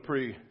grew up in a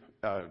pretty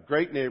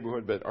great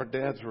neighborhood, but our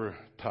dads were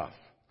tough.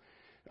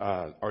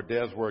 Our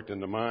dads worked in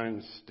the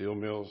mines, steel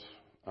mills,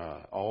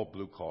 all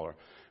blue collar.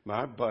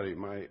 My buddy,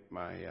 my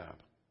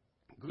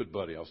good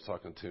buddy, I was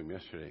talking to him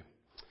yesterday,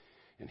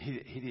 and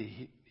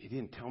he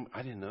didn't tell me.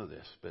 I didn't know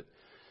this, but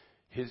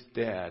his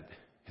dad,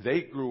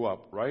 they grew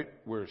up right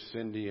where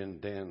Cindy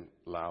and Dan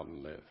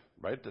Loudon live.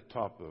 Right at the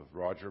top of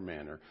Roger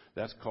Manor.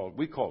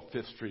 We call it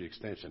 5th Street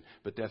Extension,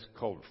 but that's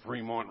called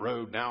Fremont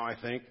Road now, I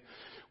think.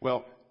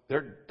 Well,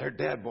 their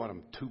dad bought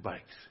them 2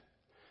 bikes,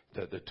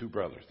 the 2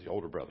 brothers, the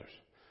older brothers.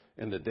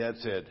 And the dad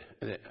said,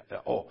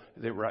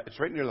 it's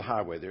right near the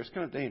highway there. It's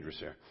kind of dangerous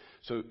there.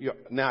 So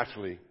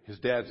naturally, his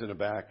dad's in the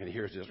back, and he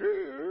hears this.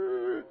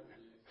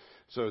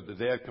 So the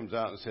dad comes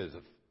out and says,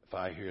 if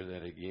I hear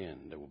that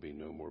again, there will be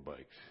no more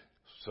bikes.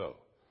 So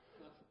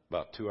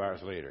about 2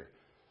 hours later,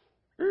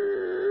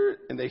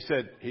 and they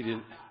said he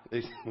didn't.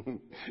 He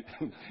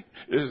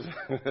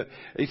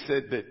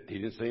said that he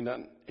didn't say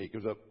nothing. He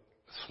comes up,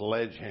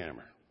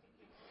 sledgehammer.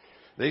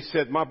 They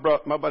said my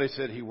buddy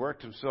said he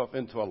worked himself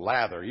into a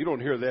lather. You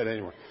don't hear that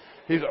anymore.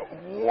 He's a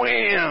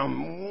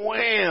wham,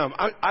 wham.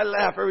 I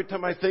laugh every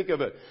time I think of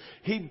it.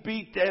 He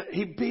beat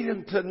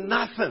him to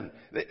nothing.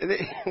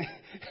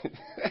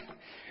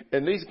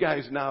 And these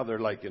guys now, they're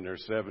like in their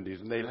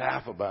 70s, and they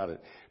laugh about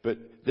it. But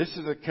this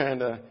is a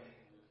kind of.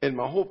 And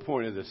my whole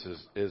point of this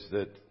is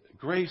that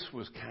grace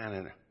was kind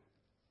of,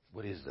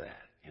 what is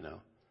that,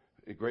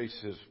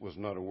 Grace was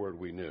not a word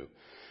we knew.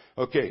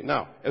 Okay,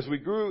 now, as we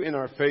grew in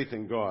our faith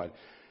in God,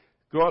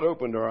 God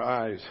opened our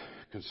eyes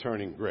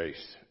concerning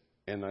grace.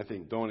 And I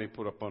think Donnie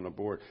put up on the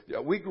board.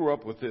 We grew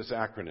up with this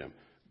acronym,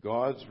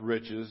 God's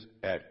riches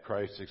at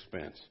Christ's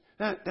expense.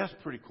 That's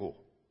pretty cool.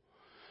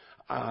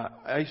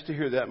 I used to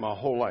hear that my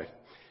whole life.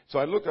 So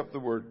I looked up the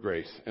word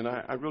grace, and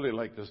I really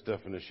like this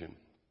definition.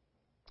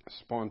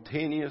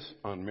 Spontaneous,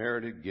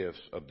 unmerited gifts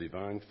of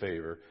divine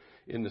favor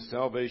in the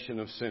salvation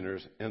of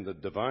sinners and the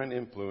divine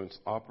influence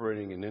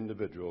operating in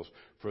individuals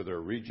for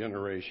their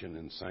regeneration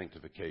and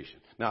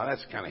sanctification. Now,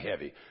 that's kind of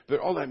heavy, but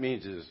all that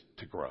means is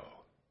to grow,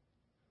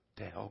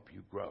 to help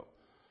you grow.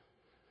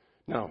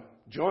 Now,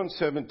 John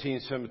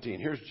 17:17,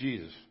 here's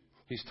Jesus.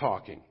 He's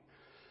talking.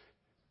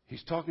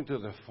 He's talking to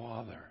the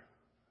Father.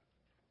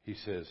 He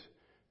says,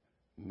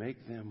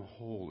 make them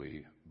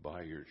holy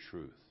by your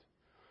truth.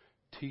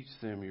 teach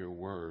them your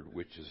word,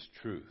 which is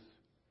truth.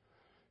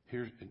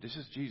 This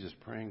is Jesus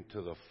praying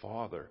to the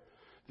Father,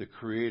 the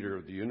creator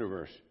of the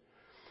universe.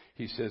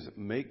 He says,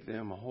 make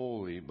them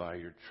holy by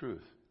your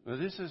truth. Now,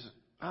 this is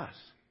us.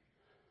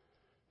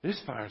 This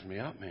fires me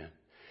up, man.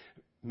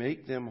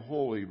 Make them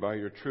holy by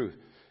your truth.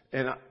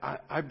 And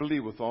I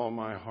believe with all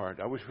my heart,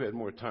 I wish we had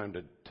more time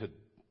to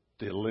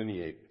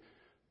delineate,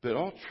 but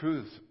all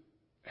truth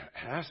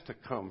has to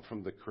come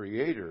from the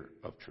creator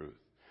of truth.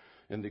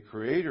 And the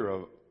creator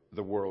of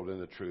the world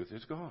and the truth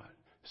is God.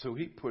 So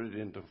he put it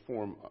into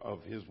form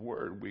of his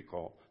word we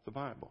call the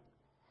Bible.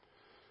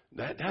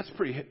 That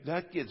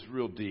gets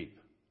real deep.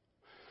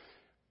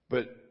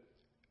 But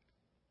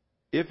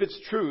if it's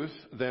truth,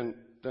 then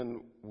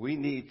we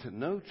need to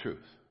know truth,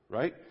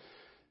 right?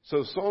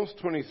 So Psalms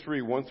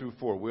 23, 1 through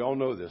 4, we all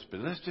know this,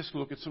 but let's just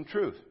look at some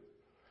truth.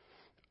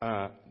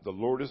 The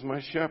Lord is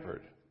my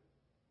shepherd.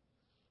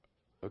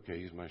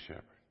 Okay, he's my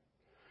shepherd.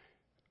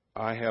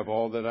 I have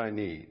all that I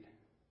need.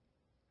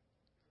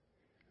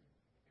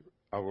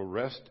 I will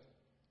rest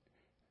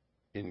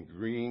in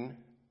green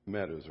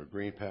meadows or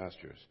green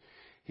pastures.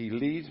 He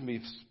leads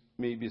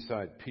me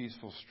beside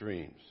peaceful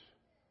streams.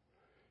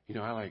 You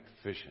know, I like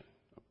fishing.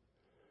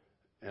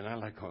 And I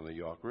like on the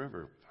York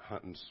River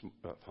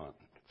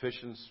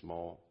fishing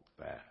small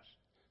bass,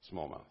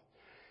 smallmouth.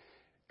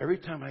 Every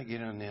time I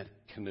get on that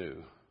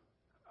canoe,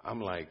 I'm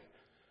like,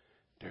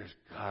 there's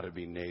got to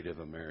be Native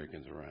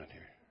Americans around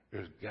here.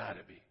 There's got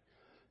to be.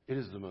 It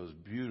is the most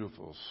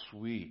beautiful,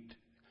 sweet.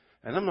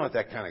 And I'm not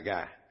that kind of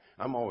guy.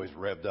 I'm always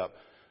revved up.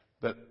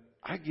 But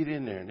I get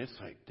in there, and it's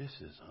like, this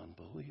is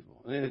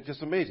unbelievable. And it's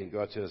just amazing.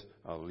 God says,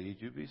 I'll lead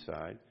you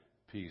beside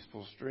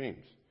peaceful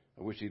streams.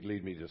 I wish he'd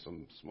lead me to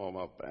some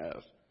smallmouth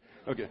bass.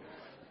 Okay.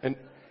 And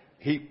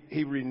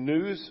he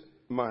renews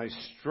my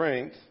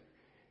strength.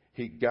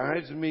 He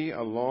guides me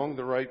along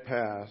the right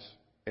path.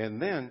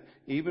 And then,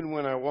 even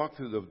when I walk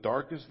through the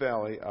darkest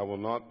valley, I will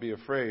not be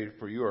afraid,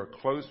 for you are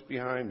close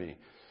behind me.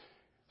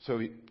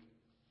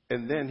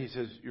 And then he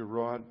says, your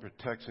rod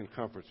protects and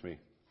comforts me.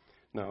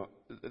 Now,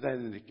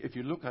 then if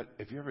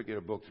you ever get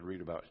a book to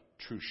read about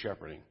true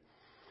shepherding,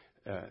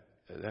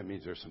 that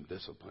means there's some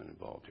discipline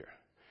involved here.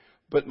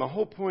 But my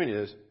whole point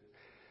is,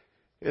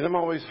 and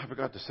I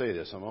forgot to say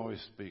this, I want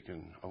to speak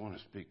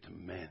to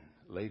men.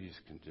 Ladies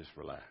can just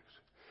relax.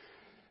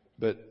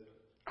 But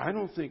I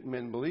don't think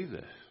men believe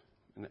this.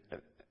 And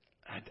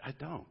I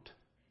don't.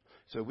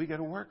 So we got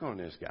to work on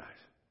this, guys.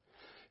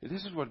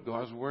 This is what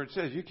God's word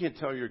says. You can't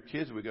tell your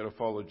kids we got to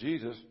follow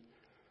Jesus,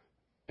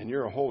 and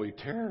you're a holy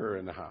terror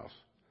in the house.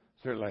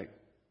 So they're like,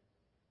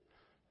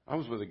 I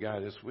was with a guy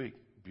this week,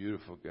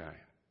 beautiful guy,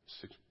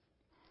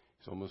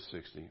 he's almost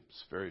 60,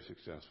 he's very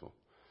successful,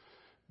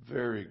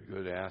 very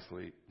good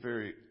athlete,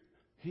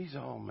 he's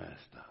all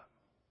messed up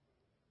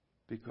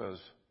because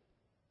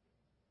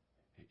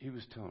he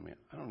was telling me,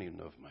 I don't even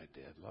know if my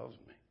dad loves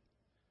me.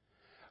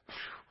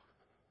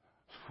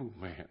 Oh,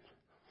 man.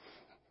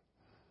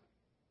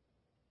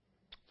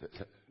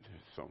 There's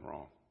something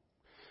wrong.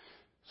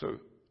 So,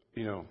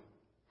 you know,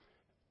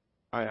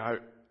 I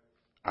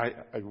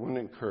want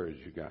to encourage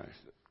you guys,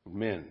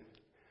 men,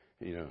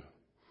 you know,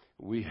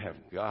 we have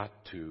got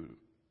to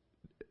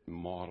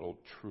model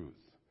truth.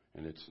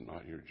 And it's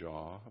not your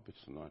job.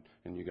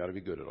 And you got to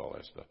be good at all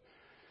that stuff.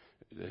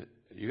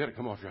 You got to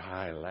come off your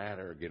high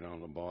ladder, get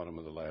on the bottom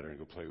of the ladder, and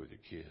go play with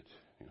your kids.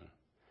 You know.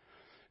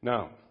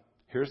 Now,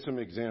 here's some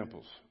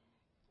examples.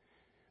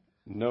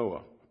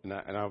 Noah, and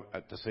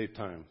at the same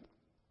time,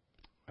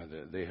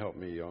 they helped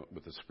me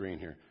with the screen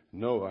here.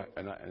 Noah,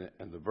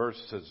 and the verse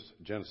says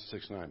Genesis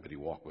 6:9, but he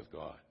walked with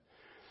God.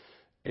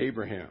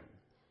 Abraham,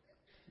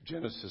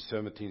 Genesis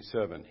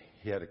 17:7,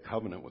 he had a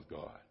covenant with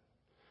God.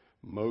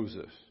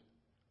 Moses,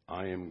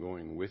 I am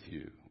going with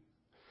you.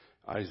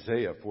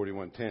 Isaiah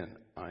 41:10,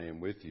 I am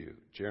with you.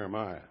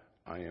 Jeremiah,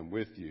 I am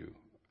with you.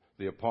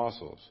 The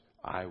apostles,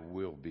 I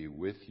will be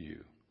with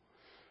you.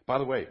 By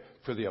the way,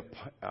 for the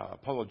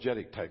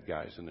apologetic type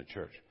guys in the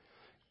church,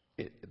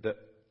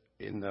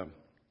 in the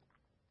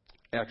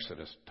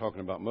Exodus, talking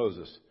about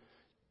Moses,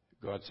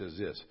 God says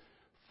this,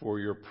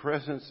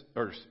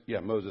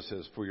 Moses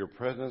says, for your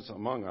presence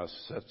among us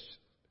sets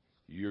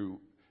your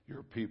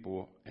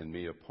people and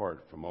me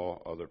apart from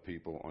all other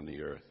people on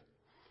the earth.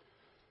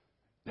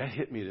 That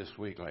hit me this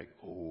week like,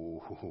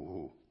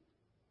 oh,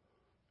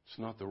 it's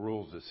not the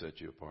rules that set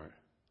you apart.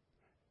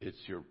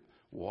 It's your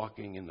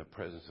walking in the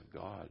presence of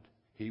God.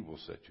 He will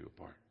set you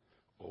apart.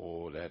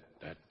 Oh,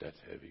 that's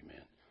heavy,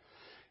 man.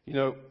 You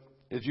know,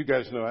 as you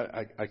guys know,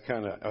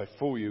 I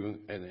fool you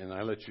and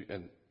I let you,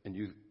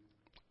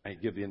 I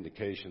give the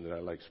indication that I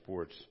like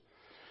sports.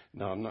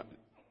 Now, I'm not.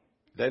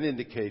 That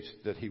indicates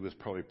that he was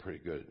probably pretty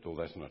good, though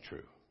that's not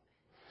true.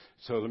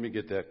 So let me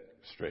get that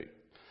straight.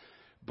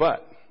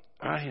 But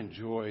I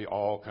enjoy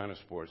all kind of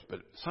sports.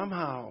 But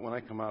somehow, when I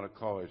come out of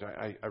college,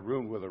 I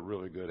roomed with a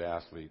really good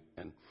athlete,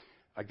 and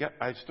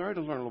I started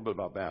to learn a little bit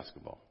about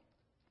basketball.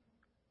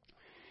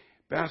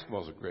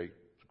 Basketball is a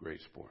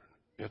great sport.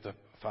 if the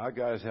 5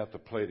 guys have to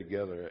play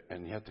together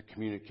and you have to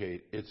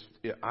communicate,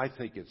 I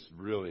think it's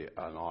really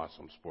an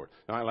awesome sport.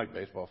 Now, I like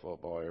baseball,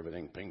 football,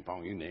 everything, ping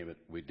pong, you name it,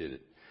 we did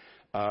it.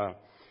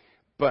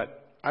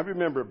 But I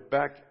remember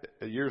back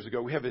years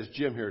ago, we have this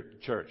gym here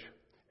at church,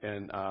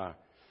 and I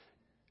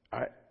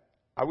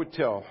would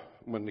tell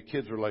when the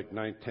kids were like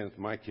 9th, 10th,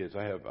 my kids,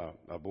 I have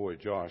a boy,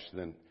 Josh,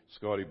 then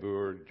Scotty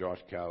Boer, Josh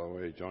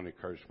Calloway, Johnny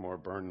Kirschmore,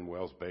 Vernon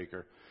Wells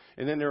Baker.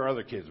 And then there are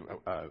other kids,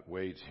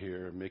 Wade's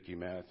here, Mickey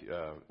Matthew,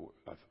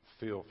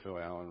 Phil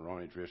Allen,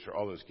 Ronnie Drisher,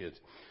 all those kids.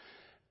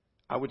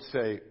 I would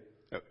say,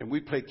 and we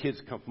play kids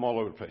come from all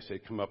over the place.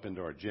 They'd come up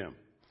into our gym.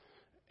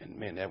 And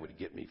man, that would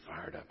get me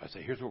fired up. I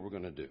say, here's what we're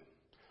going to do.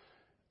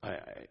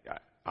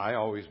 I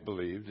always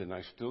believed, and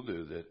I still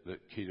do, that the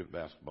key to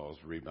basketball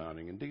is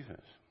rebounding and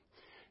defense.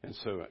 And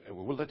so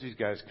we'll let these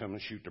guys come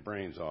and shoot their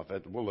brains off.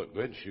 We'll let go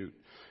ahead and shoot.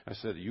 I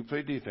said, you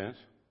play defense.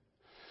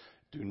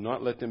 Do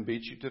not let them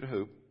beat you to the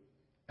hoop.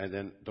 And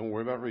then don't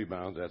worry about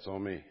rebounds. That's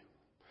on me.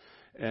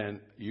 And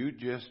you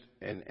just,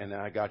 and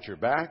I got your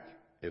back.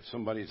 If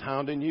somebody's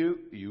hounding you,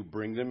 you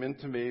bring them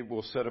into me.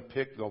 We'll set a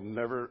pick. They'll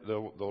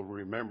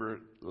remember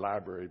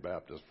Library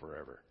Baptist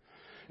forever.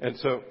 And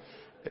so,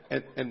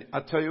 and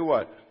I'll tell you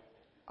what,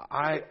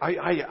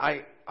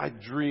 I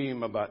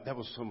dream about, that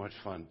was so much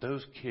fun.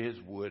 Those kids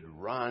would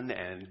run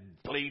and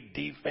play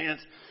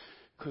defense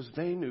because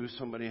they knew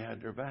somebody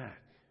had their back.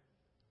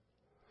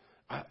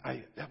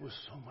 That was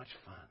so much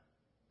fun.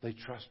 They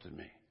trusted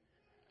me.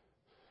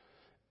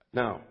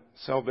 Now,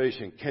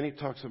 salvation. Kenny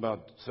talks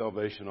about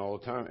salvation all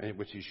the time,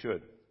 which he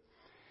should.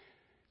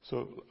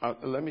 So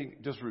let me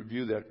just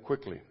review that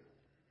quickly.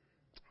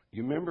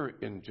 You remember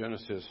in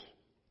Genesis,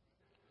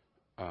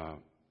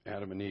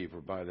 Adam and Eve were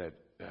by that,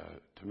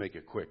 to make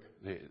it quick,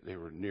 they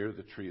were near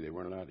the tree. They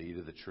weren't allowed to eat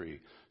of the tree.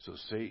 So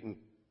Satan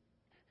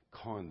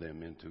conned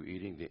them into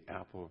eating the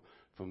apple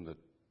from the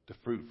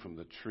fruit from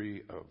the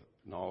tree of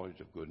knowledge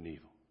of good and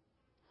evil.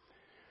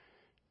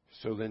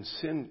 So then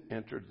sin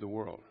entered the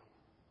world.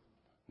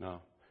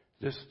 Now,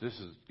 this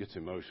gets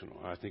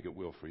emotional. I think it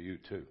will for you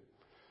too.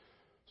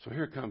 So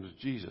here comes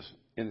Jesus.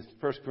 In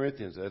 1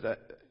 Corinthians,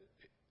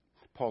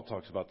 Paul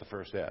talks about the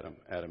first Adam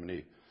and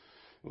Eve.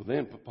 Well,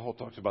 then Paul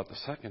talks about the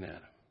second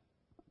Adam,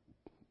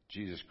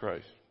 Jesus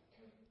Christ.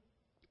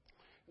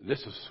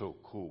 This is so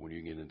cool when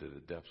you get into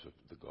the depths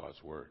of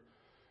God's Word.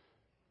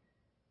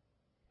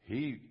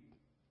 He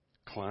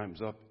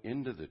climbs up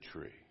into the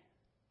tree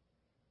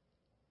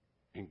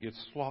and gets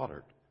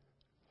slaughtered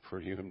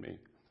for you and me.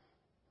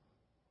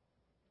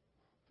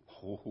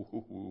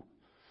 Ooh.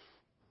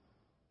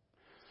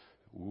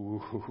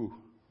 Ooh.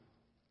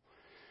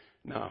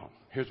 Now,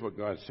 here's what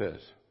God says.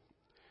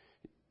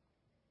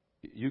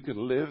 You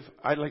can live.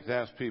 I'd like to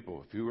ask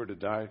people, if you were to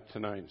die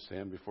tonight and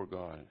stand before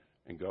God,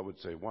 and God would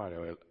say, why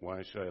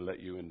should I let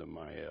you into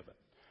my heaven?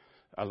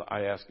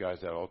 I ask guys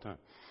that all the time.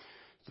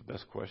 It's the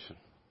best question.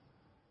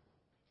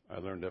 I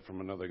learned that from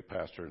another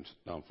pastor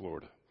down in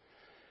Florida.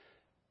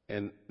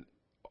 And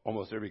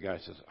almost every guy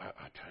says, I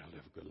try to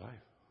live a good life.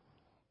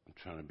 I'm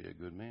trying to be a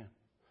good man.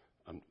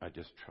 I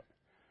just try.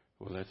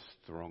 Well, that's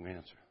the wrong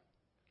answer.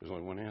 There's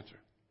only one answer.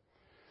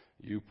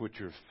 You put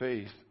your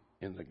faith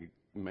in the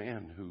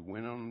man who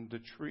went on the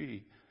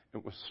tree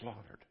and was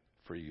slaughtered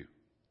for you.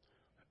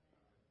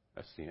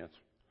 That's the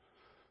answer.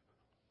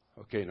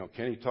 Okay, now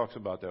Kenny talks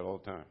about that all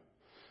the time.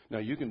 Now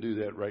you can do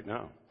that right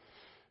now.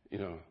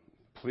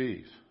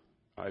 Please,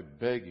 I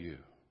beg you,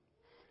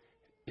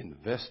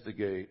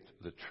 investigate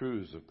the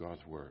truths of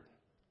God's Word.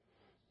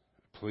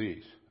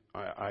 Please,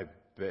 I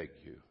beg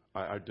you.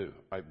 I do.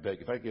 I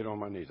beg. If I get on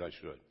my knees, I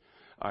should.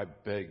 I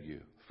beg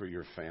you for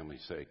your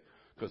family's sake.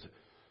 Because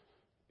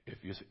if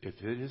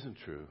it isn't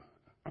true,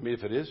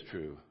 if it is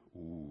true,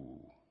 ooh.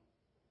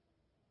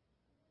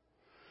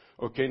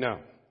 Okay, now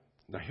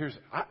here's,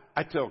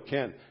 I tell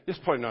Ken, this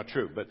is probably not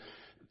true, but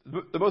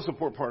the most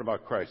important part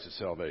about Christ is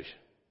salvation.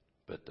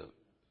 But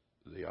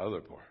the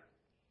other part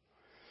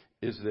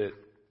is that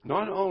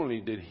not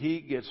only did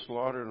he get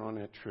slaughtered on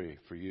that tree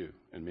for you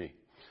and me,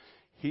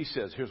 he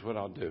says, here's what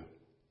I'll do.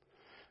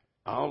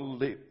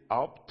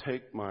 I'll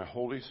take my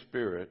Holy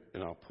Spirit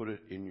and I'll put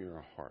it in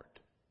your heart.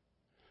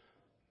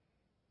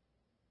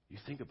 You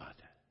think about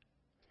that.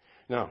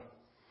 Now,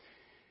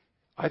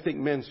 I think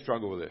men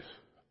struggle with this.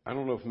 I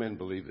don't know if men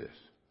believe this.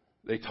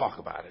 They talk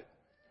about it.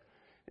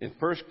 In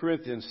 1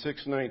 Corinthians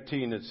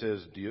 6:19 it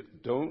says,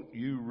 don't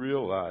you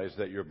realize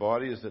that your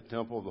body is the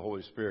temple of the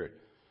Holy Spirit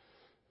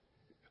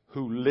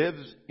who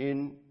lives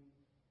in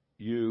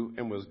you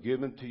and was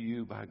given to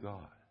you by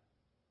God?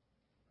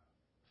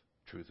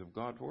 Truth of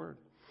God's Word.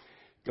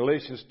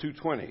 Galatians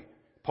 2:20,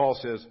 Paul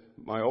says,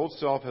 my old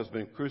self has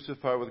been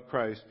crucified with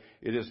Christ.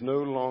 It is no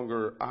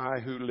longer I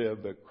who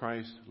live, but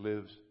Christ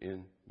lives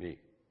in me.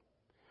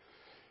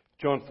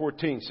 John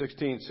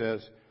 14:16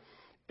 says,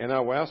 and I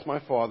will ask my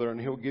Father,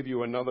 and he'll give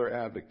you another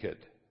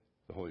advocate,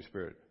 the Holy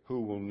Spirit,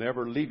 who will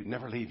never leave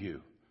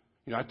you.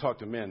 I talk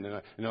to men,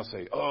 and they'll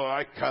say, oh,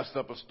 I cussed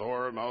up a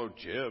storm. Oh,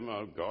 Jim,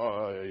 oh,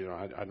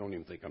 God. I don't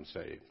even think I'm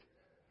saved.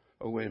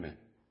 Oh, wait a minute.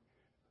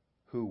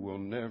 Who will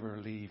never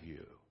leave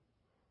you.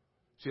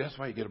 See, that's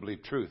why you got to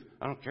believe truth.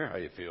 I don't care how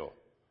you feel.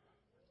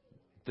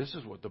 This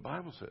is what the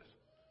Bible says.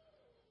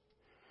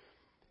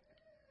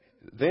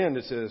 Then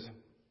it says,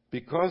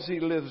 because he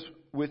lives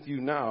with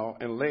you now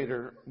and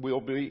later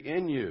will be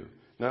in you.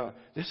 Now,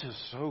 this is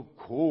so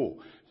cool.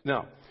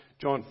 Now,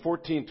 John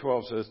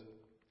 14:12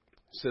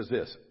 says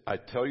this, I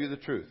tell you the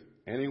truth.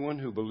 Anyone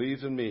who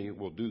believes in me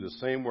will do the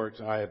same works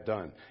I have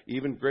done,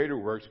 even greater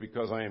works,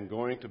 because I am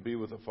going to be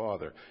with the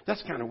Father.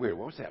 That's kind of weird.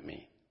 What does that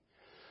mean?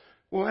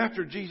 Well,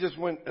 after Jesus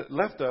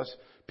left us,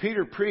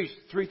 Peter preached,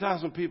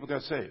 3,000 people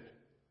got saved.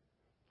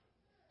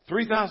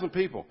 3,000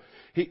 people.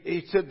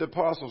 He said the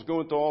apostles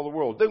go into all the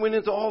world. They went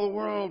into all the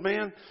world,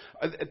 man.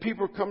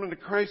 People are coming to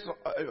Christ,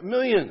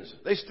 millions.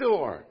 They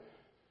still are.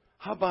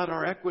 How about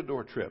our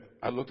Ecuador trip?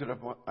 I looked it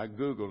up. I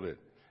Googled it.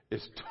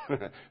 It's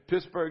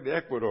Pittsburgh to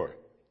Ecuador.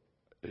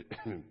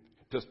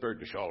 Pittsburgh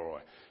to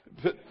Charleroi.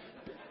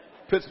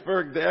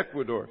 Pittsburgh to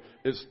Ecuador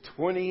is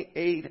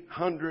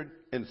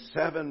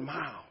 2,807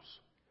 miles.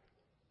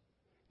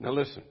 Now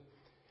listen.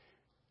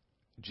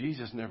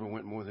 Jesus never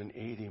went more than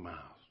 80 miles.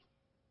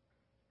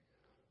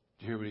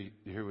 Do you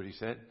hear what he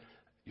said?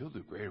 You'll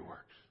do greater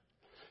works.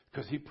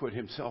 Because he put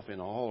himself in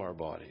all our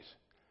bodies.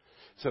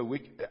 So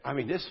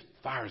this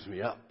fires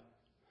me up.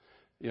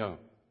 You know,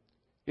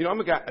 I'm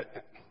a guy,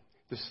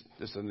 this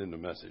isn't in the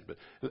message, but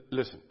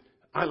listen,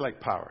 I like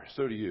power.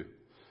 So do you.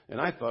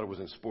 And I thought it was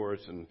in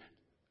sports and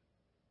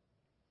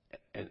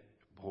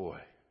boy,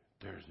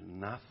 there's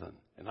nothing.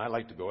 And I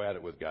like to go at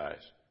it with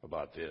guys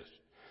about this.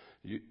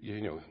 You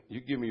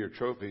give me your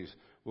trophies,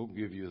 we'll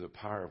give you the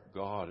power of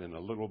God in a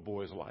little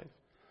boy's life.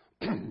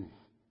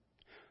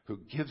 Who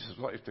gives his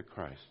life to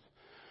Christ,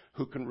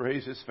 who can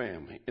raise his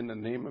family in the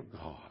name of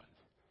God.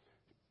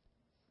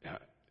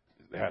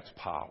 That's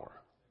power.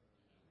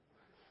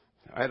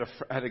 I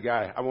had a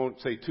guy, I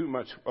won't say too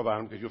much about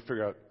him because you'll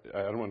figure out,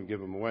 I don't want to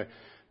give him away.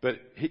 But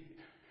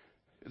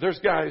there's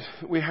guys,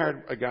 we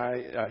hired a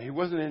guy, he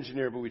wasn't an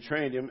engineer, but we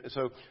trained him.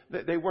 So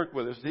they worked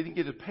with us. They didn't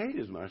get paid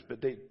as much,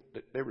 but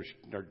they're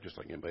just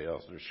like anybody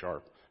else. They're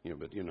sharp,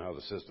 but you know how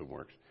the system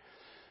works.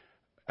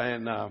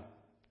 And,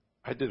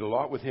 I did a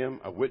lot with him.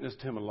 I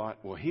witnessed him a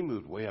lot. Well, he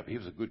moved way up. He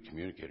was a good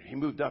communicator. He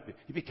moved up.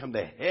 He became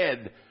the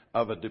head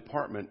of a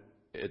department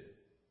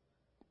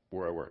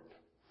where I worked.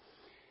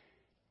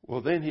 Well,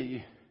 then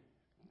he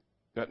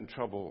got in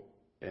trouble,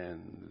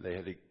 and they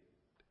had to,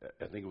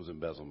 I think it was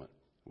embezzlement.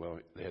 Well,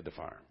 they had to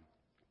fire him.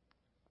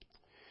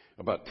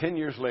 About 10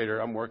 years later,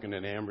 I'm working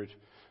in Ambridge.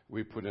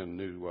 We put in a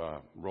new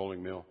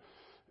rolling mill,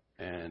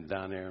 and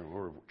down there,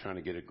 we're trying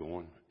to get it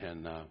going.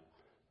 And I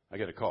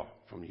get a call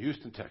from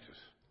Houston, Texas.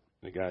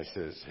 And the guy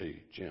says,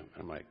 hey, Jim.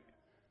 I'm like,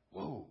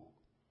 whoa.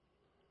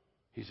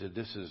 He said,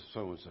 this is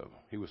so-and-so.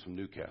 He was from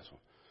Newcastle.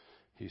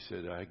 He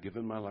said, I've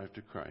given my life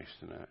to Christ,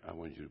 and I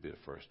want you to be the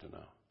first to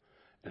know.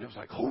 And it was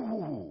like,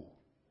 oh.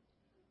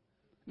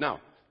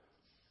 Now,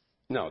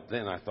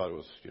 then I thought it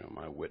was,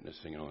 my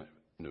witnessing.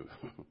 No.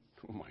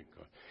 Oh, my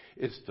God.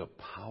 It's the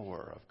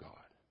power of God.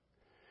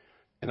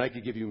 And I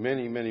could give you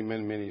many, many,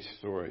 many, many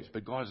stories,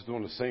 but God's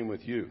doing the same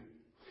with you.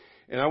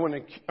 And I want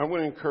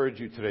to encourage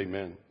you today,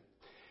 men.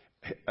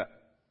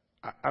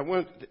 I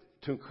want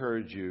to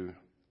encourage you.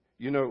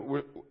 We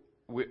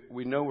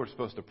know we're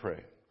supposed to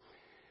pray,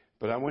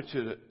 but I want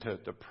you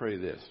to pray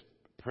this.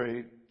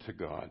 Pray to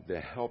God to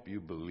help you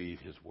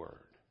believe His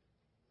Word.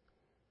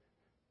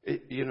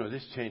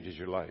 This changes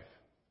your life.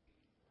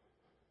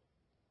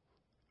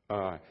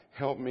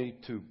 Help me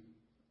to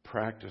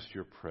practice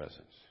your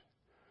presence.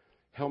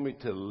 Help me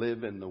to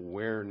live in the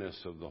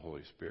awareness of the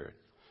Holy Spirit.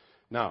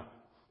 Now,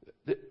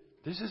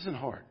 this isn't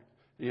hard.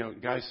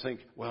 Guys think,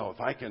 well, if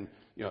I can,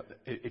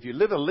 if you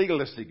live a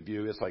legalistic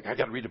view, it's like, I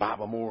got to read the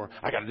Bible more.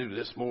 I got to do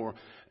this more.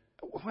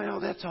 Well,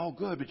 that's all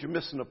good, but you're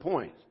missing the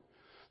point.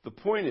 The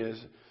point is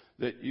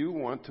that you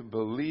want to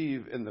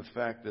believe in the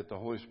fact that the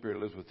Holy Spirit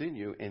lives within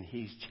you and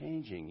He's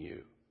changing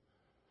you.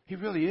 He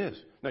really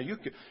is. Now, you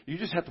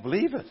just have to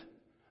believe it.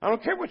 I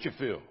don't care what you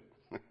feel.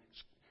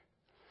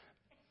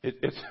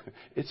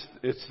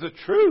 It's the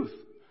truth.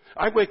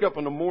 I wake up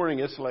in the morning,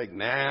 it's like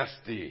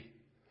nasty.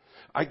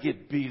 I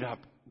get beat up.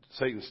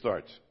 Satan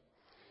starts.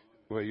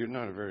 Well, you're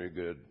not a very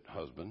good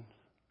husband.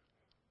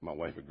 My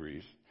wife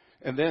agrees.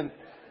 And then,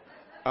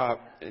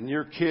 and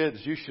your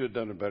kids, you should have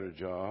done a better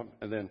job.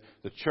 And then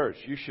the church,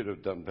 you should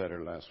have done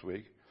better last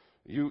week.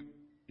 You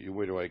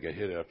wait till I get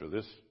hit after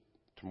this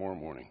tomorrow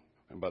morning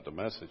about the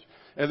message.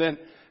 And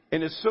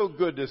it's so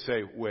good to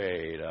say,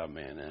 wait a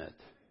minute.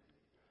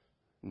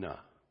 No.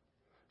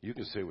 You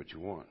can say what you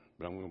want,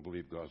 but I'm going to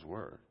believe God's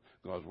Word.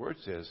 God's Word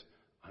says,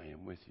 I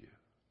am with you.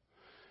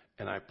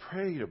 And I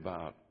prayed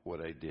about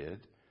what I did,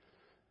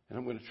 and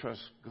I'm going to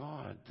trust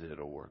God that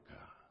it'll work out.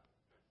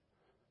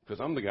 Because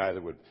I'm the guy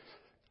that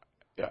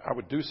I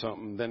would do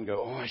something, then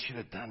go, oh, I should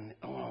have done,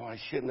 oh, I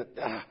shouldn't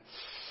have,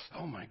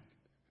 oh my,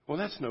 well,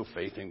 that's no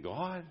faith in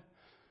God.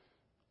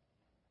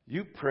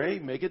 You pray,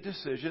 make a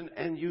decision,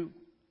 and you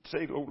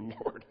say, oh,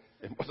 Lord,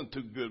 it wasn't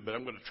too good, but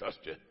I'm going to trust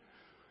you.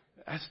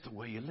 That's the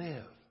way you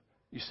live.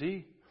 You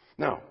see?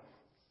 Now,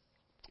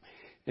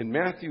 In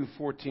Matthew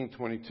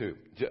 14:22,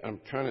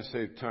 I'm trying to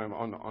save time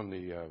on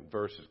the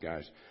verses,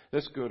 guys.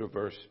 Let's go to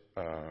verse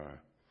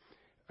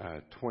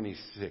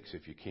 26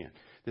 if you can.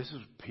 This is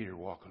Peter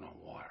walking on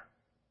water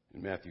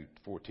in Matthew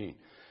 14.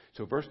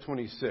 So verse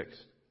 26,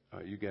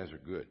 you guys are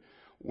good.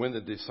 When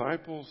the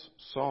disciples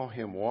saw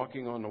him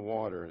walking on the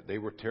water, they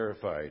were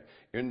terrified.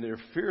 In their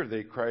fear,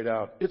 they cried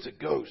out, "It's a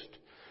ghost."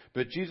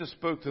 But Jesus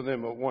spoke to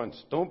them at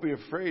once. "Don't be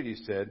afraid," he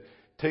said.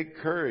 "Take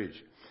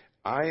courage.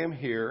 I am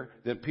here."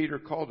 Then Peter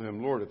called to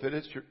him, "Lord, if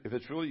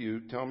it's really you,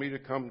 tell me to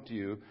come to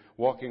you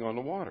walking on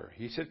the water."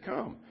 He said,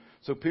 "Come."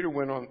 So Peter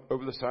went on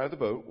over the side of the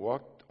boat,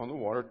 walked on the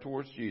water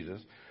towards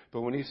Jesus.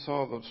 But when he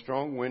saw the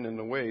strong wind and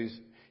the waves,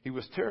 he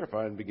was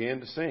terrified and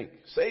began to sink.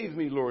 "Save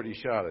me, Lord," he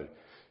shouted.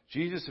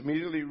 Jesus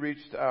immediately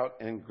reached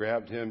out and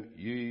grabbed him.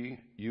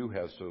 You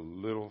have so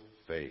little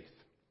faith."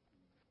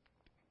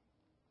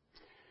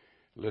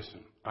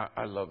 Listen,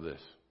 I love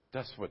this.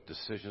 That's what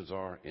decisions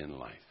are in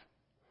life.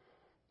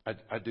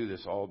 I do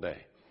this all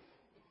day.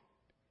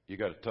 You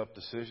got a tough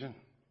decision,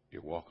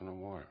 you're walking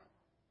on water.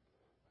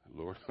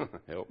 "Lord,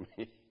 help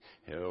me,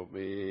 help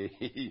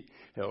me,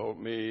 help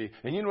me."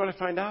 And you know what I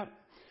find out?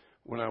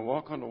 When I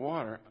walk on the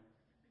water,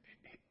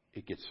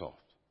 it gets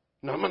soft.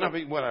 Now, it might not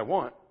be what I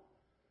want.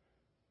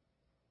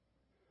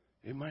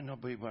 It might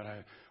not be what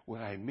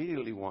I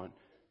immediately want,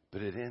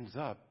 but it ends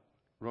up,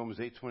 Romans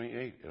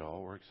 8:28, it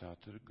all works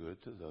out to the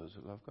good to those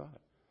who love God.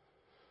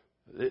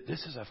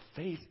 This is a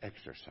faith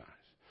exercise.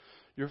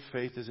 Your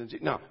faith is in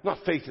Jesus. Now,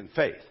 not faith in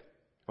faith.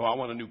 "Oh, I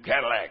want a new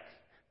Cadillac."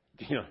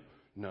 You know,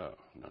 no.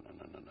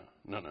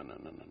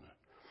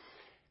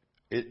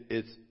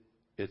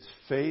 It's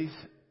faith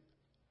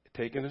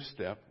taking a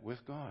step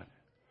with God.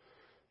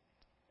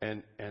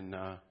 And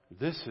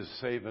this is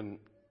saving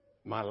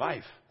my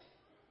life.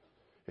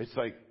 It's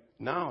like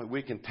now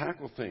we can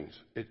tackle things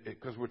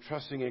because we're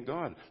trusting in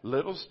God.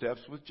 Little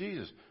steps with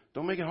Jesus.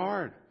 Don't make it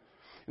hard.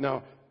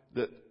 Now,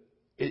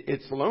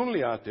 it's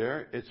lonely out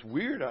there. It's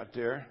weird out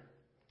there.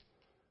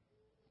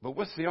 But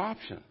what's the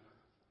option?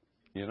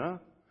 You know?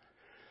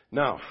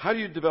 Now, how do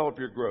you develop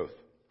your growth?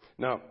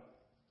 Now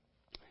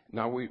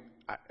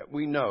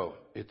we know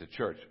at the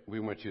church we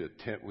went to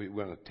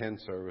 10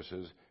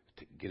 services,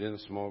 to get in a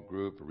small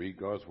group, read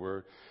God's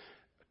Word,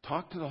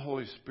 talk to the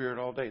Holy Spirit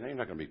all day. Now, you're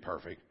not going to be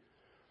perfect.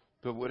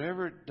 But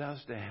whatever it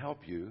does to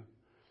help you,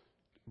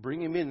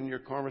 bring Him in your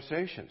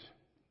conversations.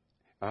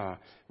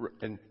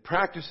 And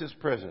practice His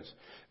presence.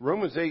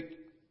 Romans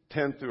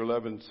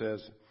 8:10-11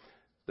 says,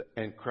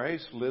 "And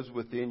Christ lives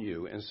within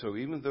you, and so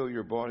even though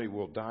your body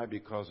will die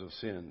because of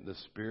sin, the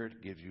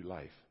Spirit gives you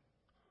life."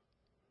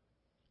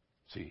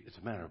 See, it's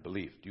a matter of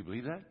belief. Do you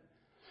believe that?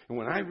 And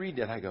when I read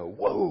that, I go,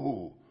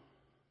 whoa.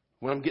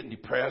 When I'm getting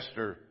depressed,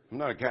 or I'm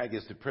not a guy that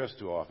gets depressed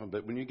too often,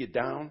 but when you get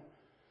down,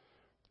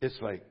 it's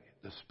like,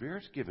 the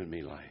Spirit's given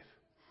me life.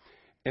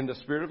 And the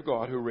Spirit of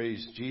God who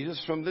raised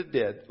Jesus from the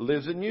dead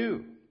lives in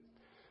you.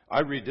 I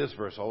read this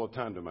verse all the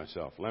time to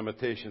myself.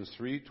 Lamentations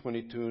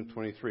 3:22 and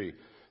 23.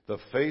 The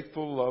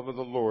faithful love of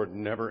the Lord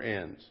never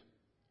ends.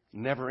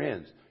 Never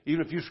ends.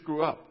 Even if you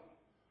screw up.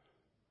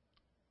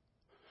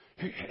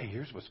 Hey,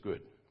 here's what's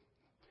good.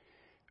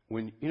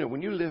 When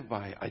you live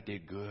by, I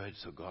did good,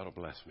 so God will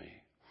bless me.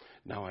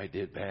 Now I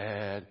did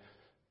bad,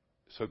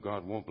 so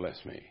God won't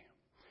bless me.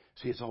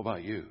 See, it's all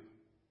about you.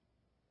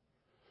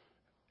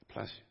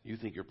 Plus, you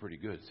think you're pretty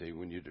good, say,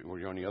 when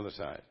you're on the other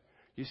side.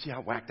 You see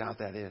how whacked out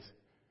that is?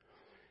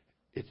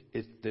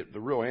 The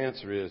real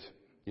answer is,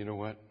 you know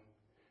what?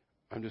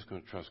 I'm just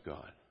going to trust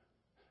God.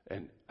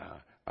 And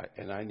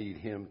I need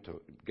Him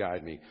to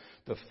guide me.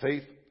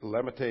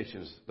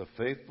 Lamentations, the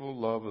faithful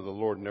love of the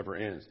Lord never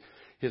ends.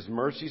 His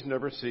mercies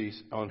never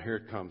cease. Oh, and here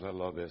it comes. I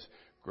love this.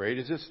 Great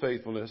is His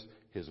faithfulness.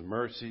 His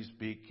mercies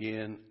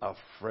begin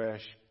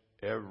afresh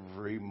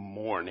every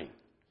morning.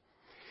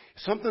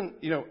 Something,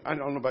 I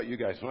don't know about you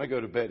guys. When I go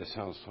to bed, it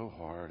sounds so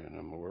hard and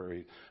I'm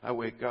worried. I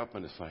wake up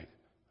and it's like,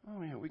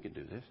 oh, yeah, we can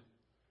do this.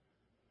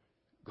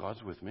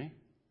 God's with me.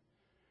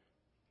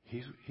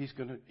 He's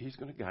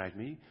gonna guide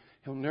me.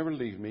 He'll never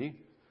leave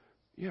me.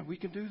 Yeah, we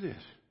can do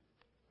this.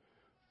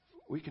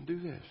 We can do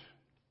this.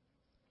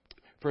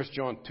 1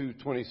 John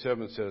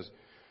 2:27 says,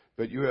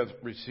 "But you have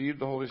received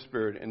the Holy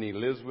Spirit, and He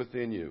lives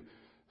within you.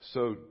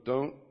 So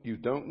you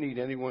don't need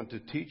anyone to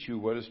teach you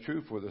what is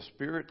true, for the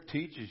Spirit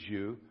teaches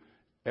you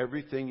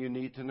everything you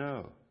need to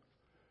know."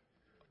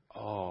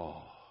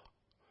 Oh,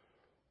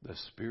 the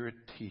Spirit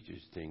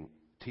teaches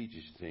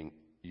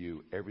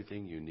you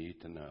everything you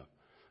need to know.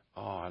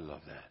 Oh, I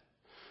love that.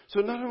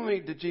 So not only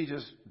did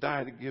Jesus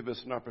die to give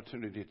us an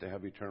opportunity to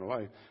have eternal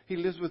life, He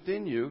lives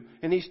within you,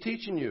 and He's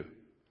teaching you.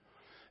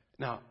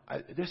 Now,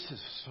 this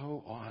is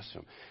so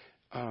awesome.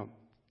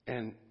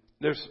 And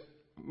there's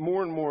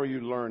more and more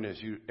you learn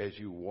as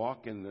you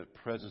walk in the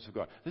presence of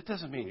God. That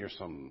doesn't mean you're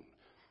some,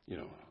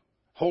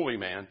 holy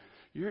man.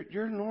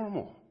 You're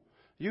normal.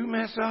 You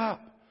mess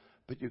up.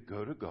 But you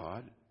go to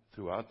God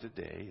throughout the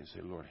day and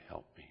say, Lord,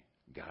 help me,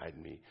 guide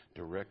me,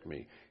 direct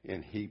me.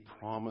 And He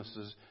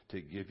promises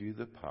to give you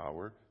the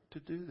power to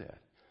do that.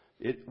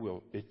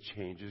 It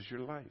changes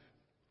your life.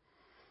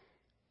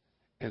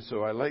 And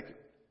so I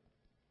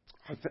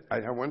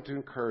want to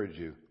encourage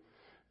you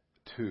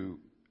to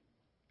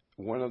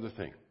one other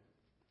thing,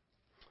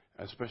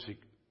 especially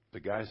the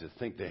guys that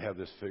think they have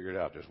this figured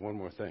out. There's one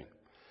more thing.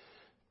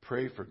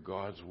 Pray for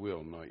God's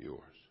will, not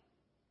yours.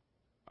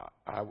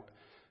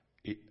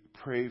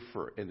 Pray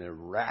for an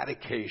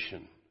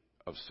eradication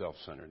of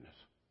self-centeredness.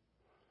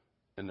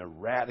 An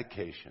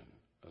eradication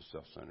of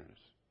self-centeredness.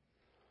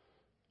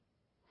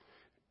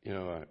 You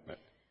know,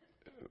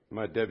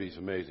 my Debbie's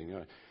amazing.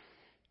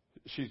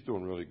 She's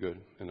doing really good,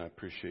 and I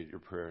appreciate your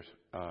prayers.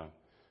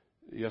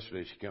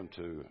 Yesterday she came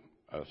to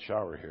a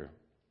shower here,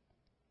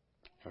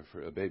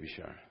 for a baby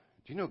shower.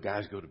 Do you know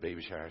guys go to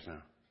baby showers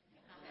now?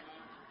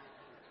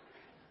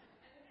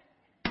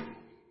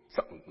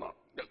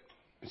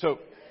 So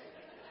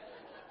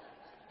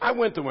I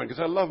went to one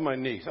because I love my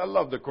niece. I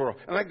love the choral.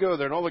 And I go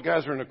there, and all the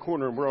guys are in the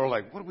corner, and we're all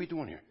like, what are we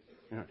doing here?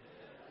 You know.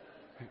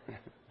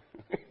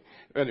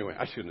 Anyway,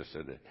 I shouldn't have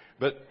said that.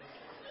 But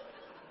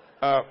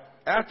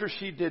after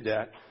she did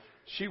that,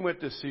 she went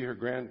to see her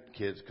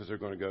grandkids because they're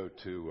going to go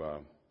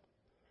to,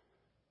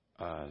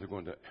 where are they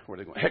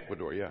going?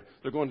 Ecuador, yeah.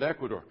 They're going to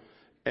Ecuador.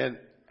 And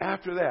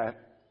after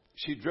that,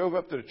 she drove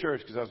up to the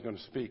church because I was going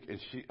to speak. And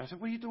I said,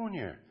 what are you doing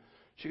here?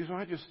 She goes, well,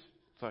 I just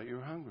thought you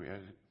were hungry. I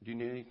said, do you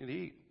need anything to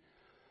eat?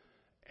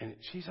 And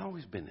she's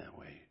always been that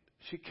way.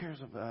 She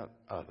cares about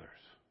others.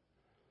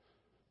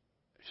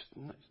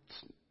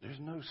 There's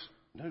no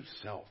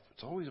self.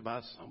 It's always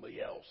about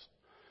somebody else.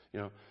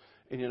 You know,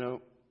 and you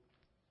know,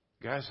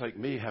 guys like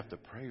me have to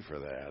pray for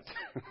that.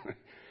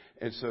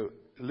 And so,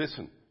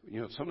 listen, you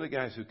know, some of the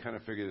guys who kind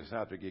of figure this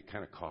out, they get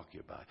kind of cocky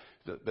about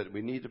it. But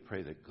we need to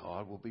pray that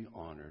God will be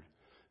honored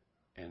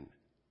and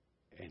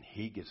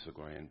He gets the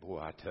glory. And boy,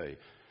 I tell you,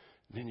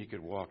 then you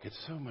could walk. It's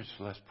so much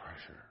less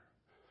pressure.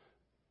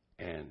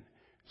 And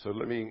so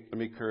let me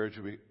encourage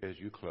you as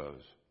you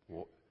close.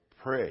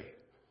 Pray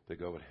that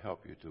God would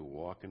help you to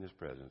walk in His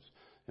presence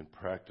and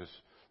practice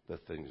the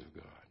things of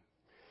God.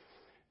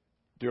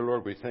 Dear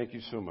Lord, we thank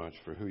you so much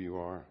for who you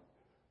are.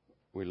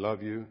 We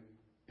love you,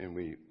 and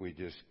we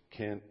just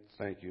can't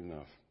thank you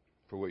enough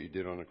for what you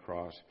did on the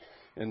cross.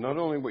 And not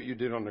only what you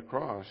did on the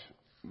cross,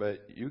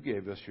 but you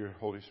gave us your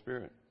Holy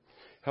Spirit.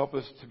 Help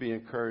us to be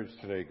encouraged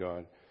today,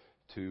 God,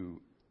 to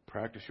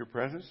practice your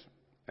presence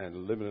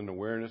and live in an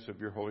awareness of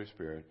your Holy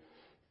Spirit.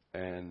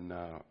 And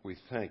we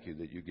thank you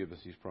that you give us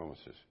these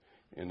promises.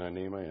 In thy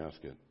name I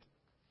ask it.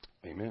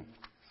 Amen.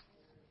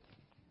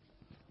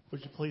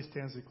 Would you please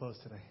stand as we close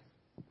today?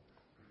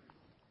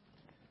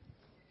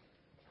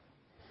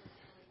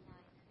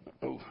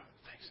 Oh,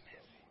 thanks,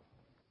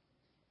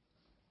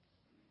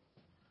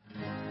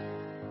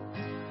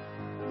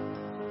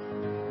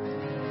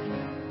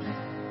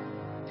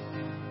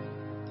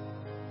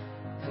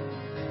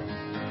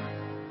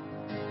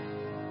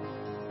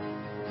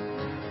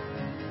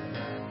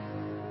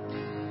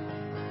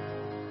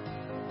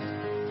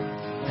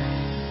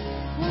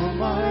 All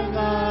my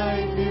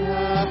life you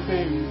have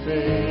been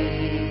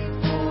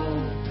faithful.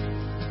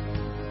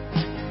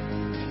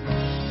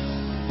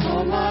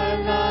 All my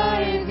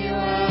life you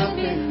have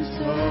been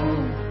so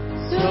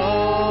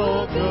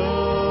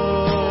good.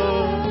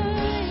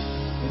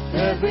 With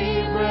every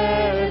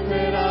breath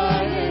that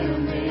I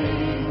am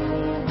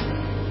able,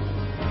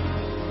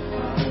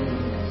 I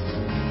will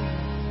sing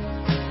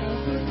of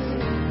the goodness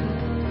of God.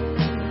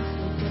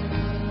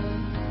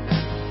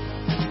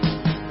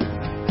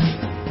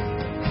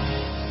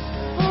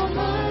 All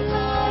my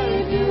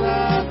life you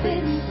have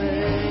been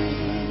faithful.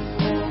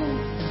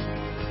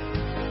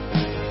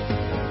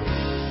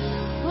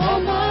 All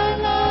my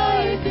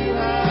life you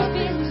have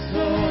been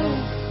so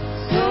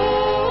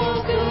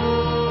good.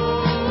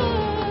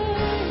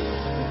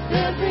 With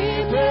every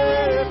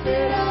breath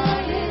that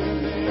I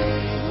am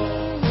able,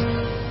 I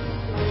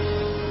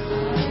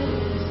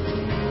will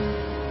sing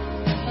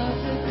of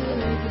the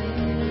goodness of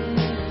God.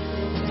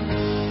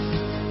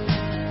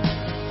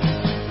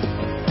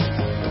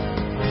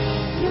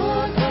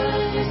 Your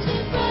goodness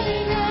is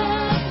running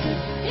after,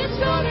 it's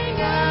running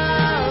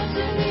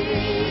after me.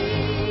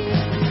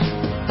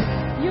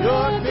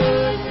 Your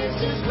goodness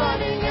is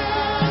running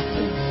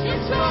after,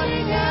 it's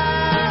running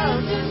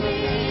after me.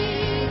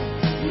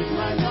 With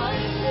my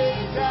life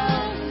laid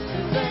down,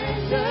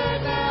 surrender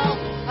now,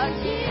 I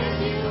give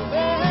you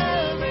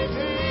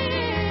everything.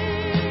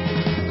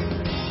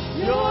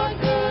 Your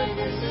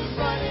goodness is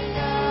running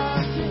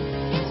after,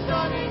 it's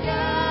running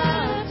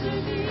after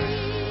me.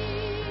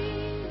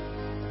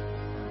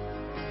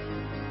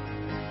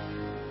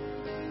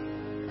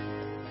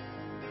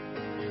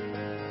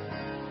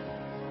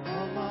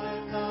 All my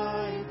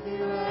life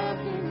you have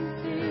been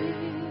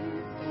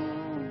faithful.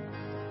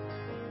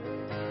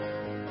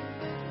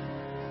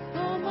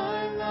 All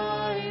my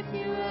life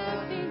you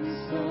have been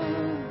so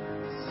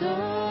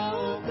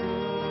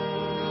good.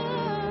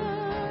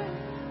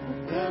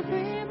 With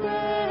every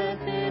breath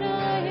that I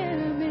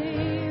am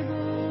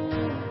able,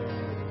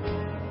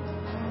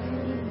 I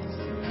will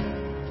sing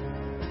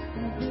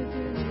of the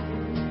goodness.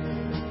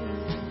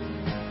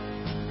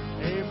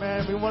 Amen.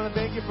 Amen. We want to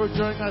thank you for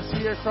joining us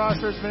here at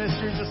Crossroads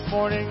Ministries this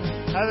morning.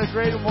 Have a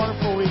great and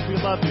wonderful week. We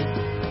love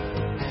you.